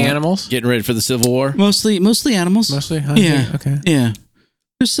 Mostly animals? Getting ready for the Civil War? Mostly animals. Mostly hunting? Yeah. Okay. Yeah.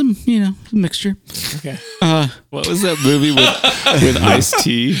 There's some, a mixture. Okay. What was that movie with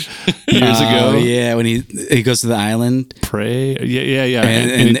Ice-T years ago? Yeah, when he goes to the island. Prey. Yeah.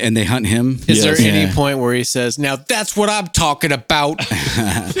 And they hunt him. Is there any point where he says, now that's what I'm talking about?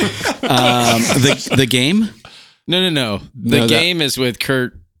 The game? No. The game is with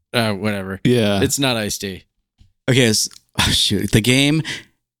Kurt, whatever. Yeah. It's not Ice-T. Okay, shoot. The game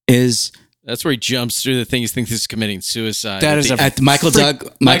is... That's where he jumps through the thing. He thinks he's committing suicide. That is at Michael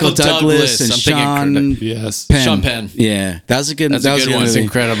Douglas and Sean Yes. Penn. Sean Penn. Yeah, that was a good. That's that a was good a one. It's movie.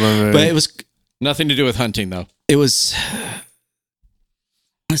 incredible movie. But it was. Nothing to do with hunting, though. It was.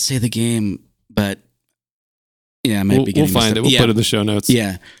 Let's say the game, but yeah, I might be We'll getting. find it. We'll put it in the show notes.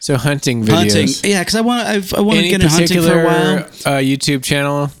 Yeah, so hunting videos. hunting. Yeah, because I want to Any get into hunting for a while. YouTube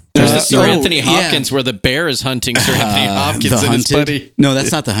channel? There's the Sir oh, Anthony yeah. Hopkins where the bear is hunting Sir Anthony Hopkins The and his Hunted? buddy. No,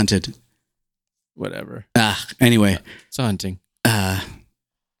 that's not the hunted. Whatever. Anyway, It's a hunting.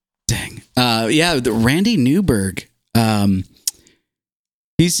 dang. Yeah, the Randy Newberg.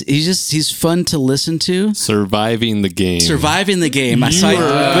 He's fun to listen to. Surviving the game. Surviving the game. I saw you.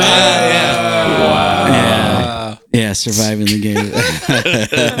 Yeah, surviving the game.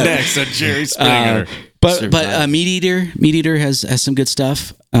 Next, a Jerry Springer. But Meat Eater has some good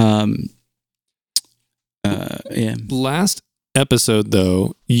stuff. Yeah. Last episode,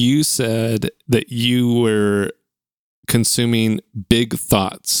 though, you said that you were consuming Big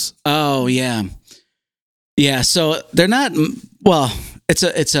Thoughts. Oh yeah, yeah. So they're not. Well,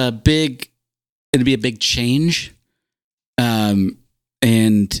 it's a big. It'd be a big change, and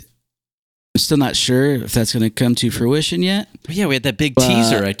I'm still not sure if that's going to come to fruition yet. Yeah, we had that big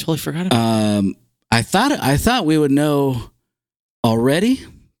teaser. I totally forgot about it. I thought we would know already,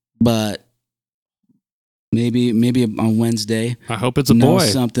 but maybe on Wednesday. I hope it's a know boy.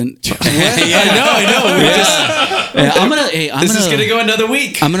 Something. I know. This is going to go another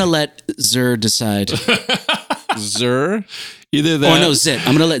week. I'm gonna let Zur decide. Zur? Either that. Oh no, Zit.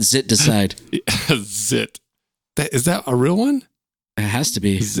 I'm gonna let Zit decide. Zit. Is that a real one? It has to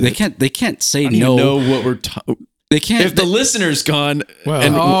be. Zit. They can't say I don't no. even know what we're talking. They can't. If the listener's gone,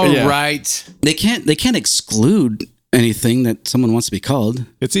 Well, Right. They can't exclude anything that someone wants to be called.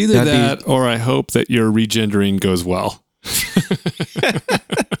 It's either That'd that or I hope that your regendering goes well.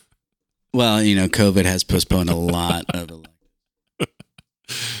 Well, COVID has postponed a lot of it.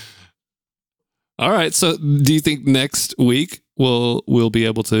 All right. So do you think next week we'll be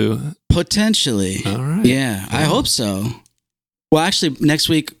able to? Potentially. All right. Yeah, I hope so. Well, actually, next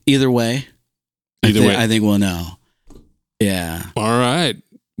week, either way. I think we'll know. Yeah. All right.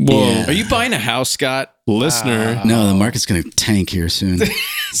 Well, Yeah. are you buying a house, Scott? listener, No, the market's going to tank here soon.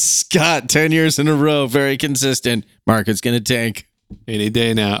 Scott, 10 years in a row, very consistent. Market's going to tank. any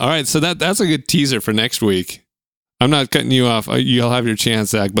day now. All right. So that's a good teaser for next week. I'm not cutting you off. You'll have your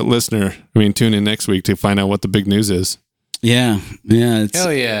chance, Zach. But listener, tune in next week to find out what the big news is. Yeah. It's,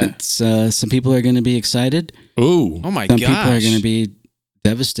 Hell yeah. It's some people are going to be excited. Ooh. Oh, my Some gosh. people are going to be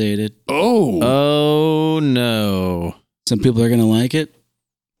devastated. Oh. Oh, no. Some people are going to like it.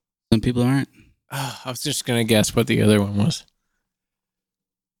 Some people aren't. I was just going to guess what the other one was.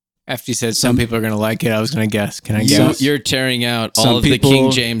 After you said some people are going to like it, I was going to guess. Can I Some- guess? You're tearing out Some all of people- the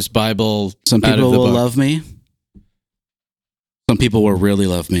King James Bible. Some out of people the will book. love me. Some people will really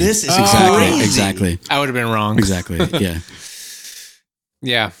love me. This is exactly. I would have been wrong. Exactly. Yeah.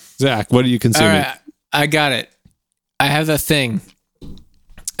 Yeah. Zach, what are you All consuming? right. I got it. I have a thing.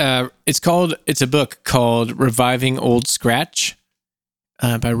 It's a book called Reviving Old Scratch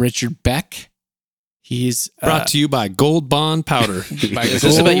by Richard Beck. He's Brought to you by Gold Bond Powder. Is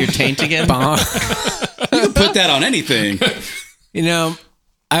this about your taint again? You can put that on anything. You know,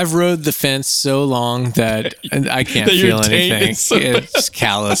 I've rode the fence so long that I can't That your feel taint anything. is so It's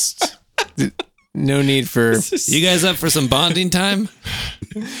calloused. No need for. You guys up for some bonding time?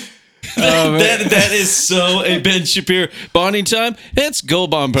 That is so a Ben Shapiro bonding time. It's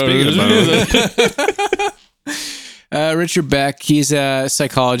Gold Bond powder. Richard Beck, he's a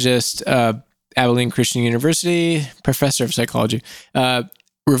psychologist, Abilene Christian University, professor of psychology.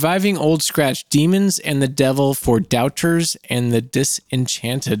 Reviving Old Scratch, Demons and the Devil for Doubters and the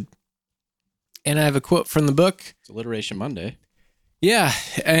Disenchanted. And I have a quote from the book. It's Alliteration Monday. Yeah,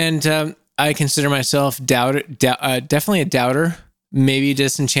 and I consider myself definitely a doubter, maybe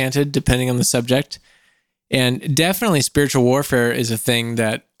disenchanted, depending on the subject. And definitely spiritual warfare is a thing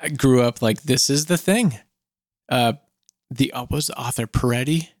that I grew up like, this is the thing. What was the author?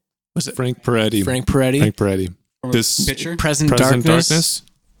 Peretti? Was it Frank Peretti? Frank Peretti. Frank Peretti. This Picture? Present Darkness.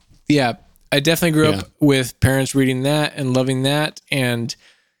 Yeah, I definitely grew up with parents reading that and loving that and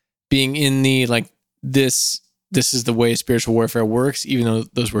being in the, like, this is the way spiritual warfare works, even though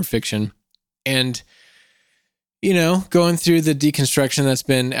those were fiction. And, you know, going through the deconstruction that's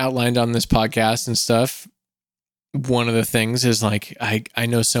been outlined on this podcast and stuff, one of the things is like, I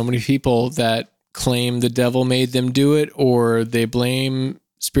know so many people that claim the devil made them do it, or they blame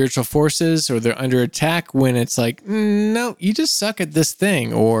spiritual forces, or they're under attack, when it's like, no, you just suck at this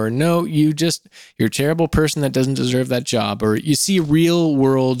thing, or no, you're a terrible person that doesn't deserve that job, or you see real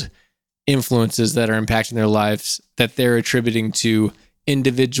world influences that are impacting their lives that they're attributing to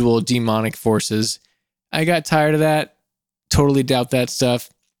individual demonic forces. I got tired of that. Totally doubt that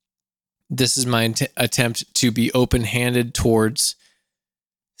stuff. This is my attempt to be open-handed towards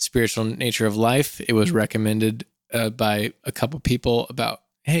the spiritual nature of life. It was recommended by a couple people about,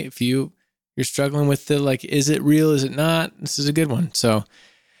 hey, if you're struggling with the, like, is it real? Is it not? This is a good one. So,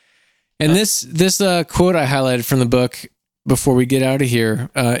 and this quote I highlighted from the book before we get out of here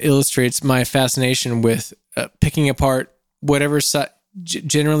illustrates my fascination with picking apart whatever side.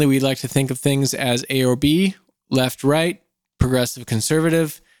 Generally, we like to think of things as A or B, left, right, progressive,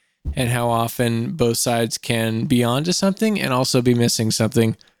 conservative, and how often both sides can be onto something and also be missing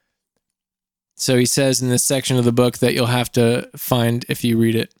something. So he says in this section of the book that you'll have to find if you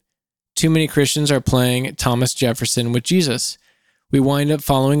read it. Too many Christians are playing Thomas Jefferson with Jesus. We wind up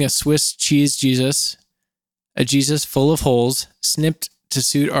following a Swiss cheese Jesus, a Jesus full of holes, snipped to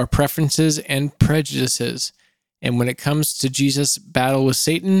suit our preferences and prejudices. And when it comes to Jesus' battle with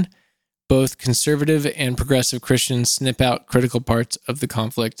Satan, both conservative and progressive Christians snip out critical parts of the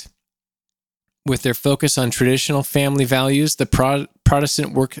conflict. With their focus on traditional family values, the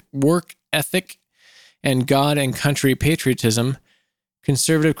Protestant work ethic, and God and country patriotism,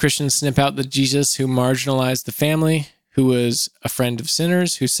 conservative Christians snip out the Jesus who marginalized the family, who was a friend of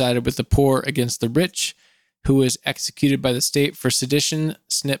sinners, who sided with the poor against the rich, who was executed by the state for sedition.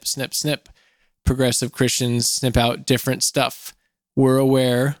 Snip, snip, snip. Progressive Christians snip out different stuff. We're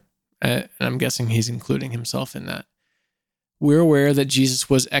aware, and I'm guessing he's including himself in that. We're aware that Jesus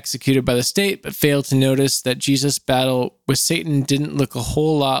was executed by the state, but failed to notice that Jesus' battle with Satan didn't look a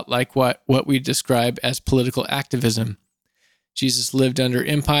whole lot like what we describe as political activism. Jesus lived under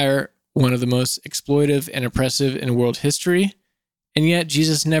empire, one of the most exploitive and oppressive in world history, and yet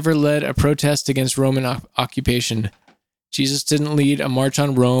Jesus never led a protest against Roman occupation. Jesus didn't lead a march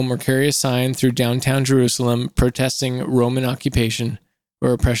on Rome or carry a sign through downtown Jerusalem protesting Roman occupation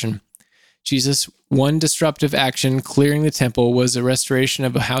or oppression. Jesus' one disruptive action, clearing the temple, was the restoration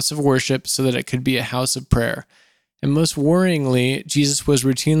of a house of worship so that it could be a house of prayer. And most worryingly, Jesus was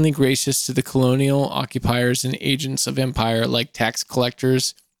routinely gracious to the colonial occupiers and agents of empire like tax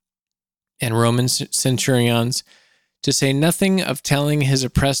collectors and Roman centurions, to say nothing of telling his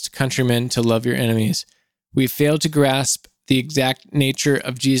oppressed countrymen to love your enemies. We fail to grasp the exact nature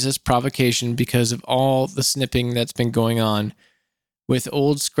of Jesus' provocation because of all the snipping that's been going on. With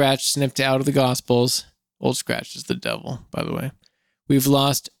Old Scratch snipped out of the Gospels, Old Scratch is the devil, by the way, we've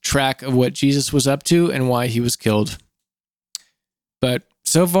lost track of what Jesus was up to and why he was killed. But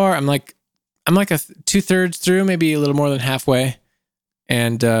so far, I'm like a 2/3 through, maybe a little more than halfway,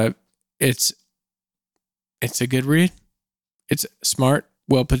 and it's a good read. It's smart,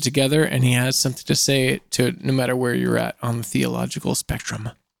 well put together, and he has something to say to no matter where you're at on the theological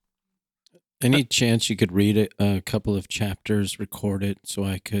spectrum. Any chance you could read a couple of chapters, record it, so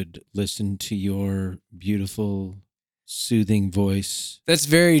I could listen to your beautiful, soothing voice? That's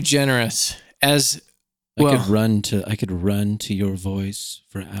very generous. As I could run to your voice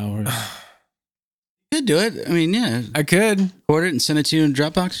for hours. You could do it. I mean, yeah. I could, Record it and send it to you in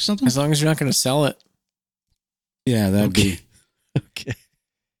Dropbox or something. as long as you're not going to sell it. Yeah, that'd be. Okay.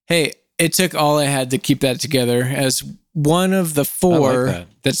 Hey, it took all I had to keep that together as one of the four that.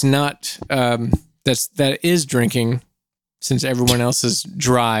 that's not that is drinking, since everyone else is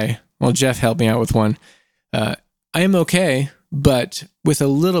dry. Well, Jeff helped me out with one. I am okay, but with a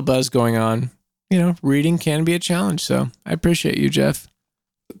little buzz going on, reading can be a challenge. So I appreciate you, Jeff.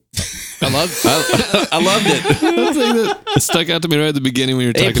 I loved it. The thing that stuck out to me right at the beginning when you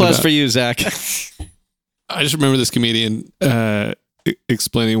were talking A+ about. for you, Zach. I just remember this comedian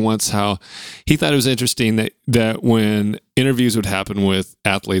explaining once how he thought it was interesting that when interviews would happen with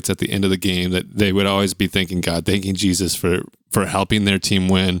athletes at the end of the game, that they would always be thanking God, thanking Jesus for helping their team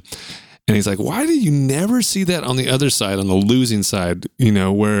win. And he's like, why do you never see that on the other side, on the losing side?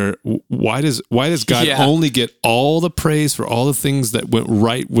 Where why does God only get all the praise for all the things that went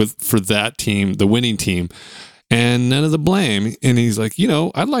right for that team, the winning team, and none of the blame? And he's like,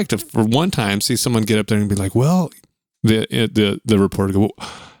 I'd like to, for one time, see someone get up there and be like, well, the reporter go,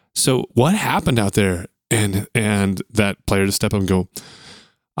 so what happened out there? And that player to step up and go,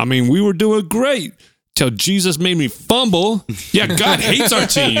 I mean, we were doing great till Jesus made me fumble. Yeah, God hates our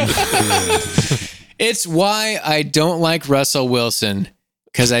team. It's why I don't like Russell Wilson,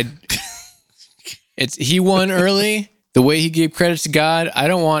 because he won early. The way he gave credit to God, I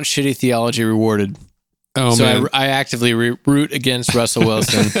don't want shitty theology rewarded. Oh, so man. I actively root against Russell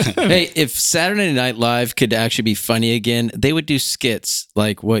Wilson. Hey, if Saturday Night Live could actually be funny again, they would do skits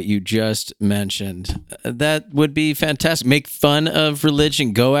like what you just mentioned. That would be fantastic. Make fun of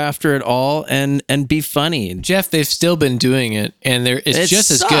religion, go after it all, and be funny. Jeff, they've still been doing it, and it's just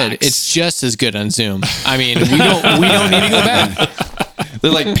as good. It's just as good on Zoom. I mean, we don't need to go back.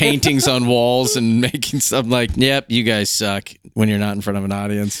 They're like paintings on walls and making something like, yep, you guys suck when you're not in front of an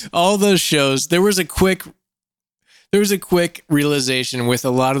audience. All those shows, there was a quick realization with a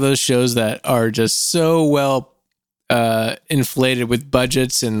lot of those shows that are just so well inflated with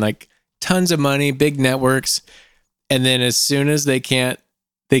budgets and like tons of money, big networks. And then as soon as they can't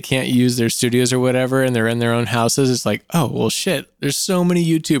use their studios or whatever, and they're in their own houses, it's like, oh, well, shit. There's so many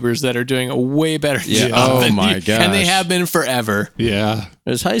YouTubers that are doing a way better job. Oh my gosh. And they have been forever. Yeah.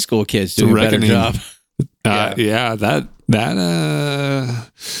 There's high school kids doing a better job. I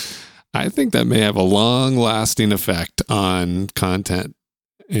think that may have a long-lasting effect on content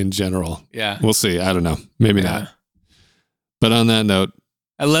in general. Yeah. We'll see. I don't know. Maybe not. But on that note,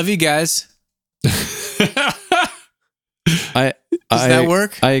 I love you guys. Does that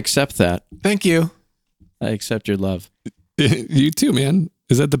work? I accept that. Thank you. I accept your love. You too, man.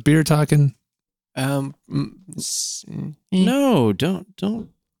 Is that the beer talking? No, don't.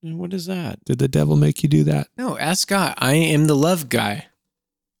 What is that? Did the devil make you do that? No, ask God. I am the love guy.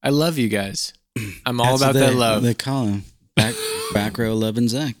 I love you guys. I'm all about that love. They call him back row love and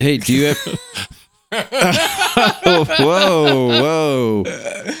Zach. Hey, do you have? Whoa,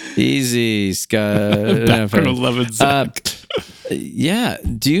 easy, Scott. Back row love and Zach. Yeah.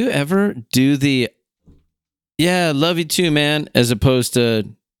 Do you ever do the? Yeah, love you too, man. As opposed to,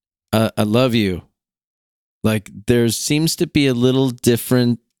 I love you. Like there seems to be a little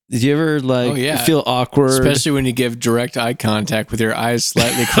different. Do you ever feel awkward? Especially when you give direct eye contact with your eyes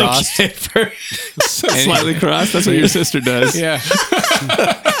slightly crossed. Slightly crossed? That's what your sister does. Yeah.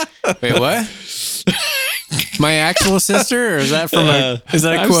 Wait, what? My actual sister? Or is that from is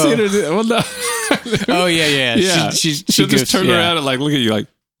that a quote? I've seen her well, no. Oh, yeah. She'll just turn around and look at you like,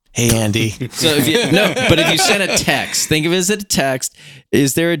 hey, Andy. So but if you send a text, think of it as a text.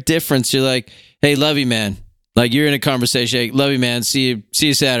 Is there a difference? You're like, hey, love you, man. Like you're in a conversation, hey, love you, man. See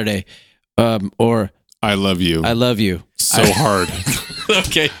you Saturday. Or I love you. I love you. So hard.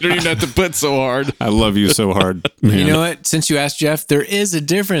 Okay, you don't even have to put so hard. I love you so hard, man. You know what? Since you asked Jeff, there is a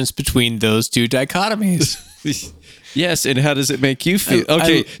difference between those two dichotomies. Yes, and how does it make you feel?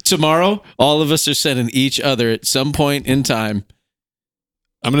 Okay, tomorrow, all of us are sending each other at some point in time.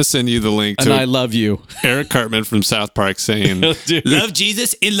 I'm going to send you the link and to I love you. Eric Cartman from South Park saying, love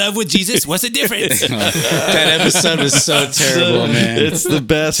Jesus, in love with Jesus, what's the difference? That episode was so terrible, man. It's the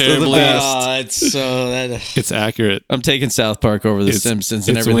best of the best. It's accurate. I'm taking South Park over The Simpsons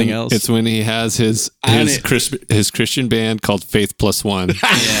and everything else. It's when he has his Christian band called Faith Plus One.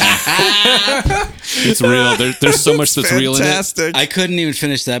 It's real. There's so much that's real in it. I couldn't even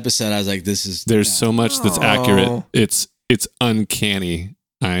finish the episode. I was like, there's so much that's accurate. It's uncanny.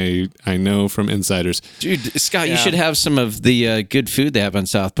 I know from insiders. Dude, Scott, you should have some of the good food they have on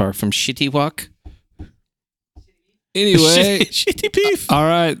South Park from Shitty Wok. Anyway, Shitty beef. all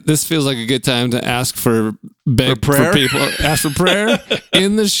right. This feels like a good time to ask for prayer. People. Ask for prayer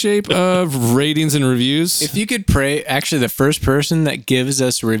in the shape of ratings and reviews. If you could pray, actually, the first person that gives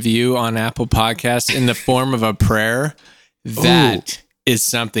us a review on Apple Podcasts in the form of a prayer, that is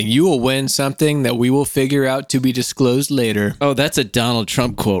something. You will win something that we will figure out to be disclosed later. Oh, that's a Donald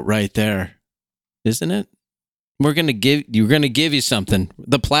Trump quote right there, isn't it? You're gonna give you something.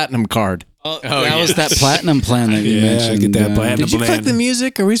 The platinum card. That was that platinum plan that you mentioned. Get that platinum Did you plan. click the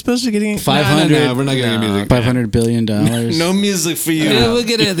music? Are we supposed to get any? 500. No, we're not getting music. $500 billion. No music for you. Yeah, we'll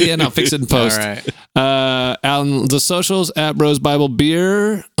get it at the end. I'll fix it in post. All right. On the socials at Bros Bible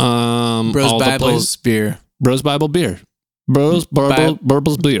Beer. Bros Bibles beer. Bros Bible Beer. Bros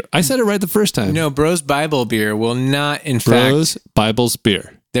Bibles Beer. I said it right the first time. No, Bros Bible beer will not, in Bros fact. Bibles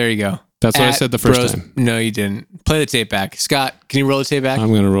Beer. There you go. That's what I At said the first Bros- time. No, you didn't. Play the tape back. Scott, can you roll the tape back? I'm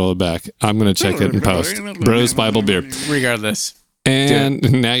going to roll it back. I'm going to check it in post. Bros Bible Beer. Regardless.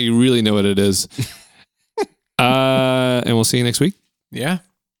 And now you really know what it is. And we'll see you next week. Yeah.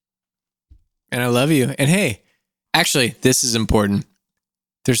 And I love you. And hey, actually, this is important.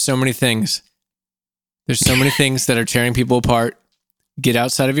 There's so many things. There's so many things that are tearing people apart. Get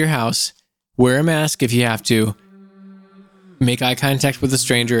outside of your house. Wear a mask if you have to. Make eye contact with a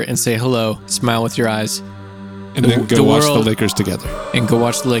stranger and say hello. Smile with your eyes. And then go watch the world- Lakers together. And go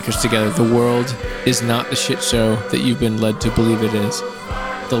watch the Lakers together. The world is not the shit show that you've been led to believe it is.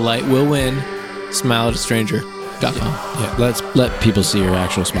 The light will win. Smile at a stranger.com. Yeah, let's let people see your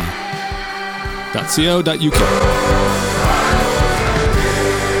actual smile. .co.uk.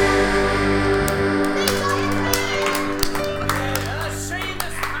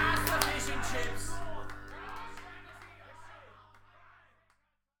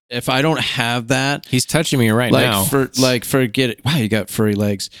 If I don't have that, He's touching me right now. forget it. Wow, you got furry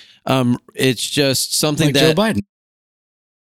legs. It's just something Like that Joe Biden.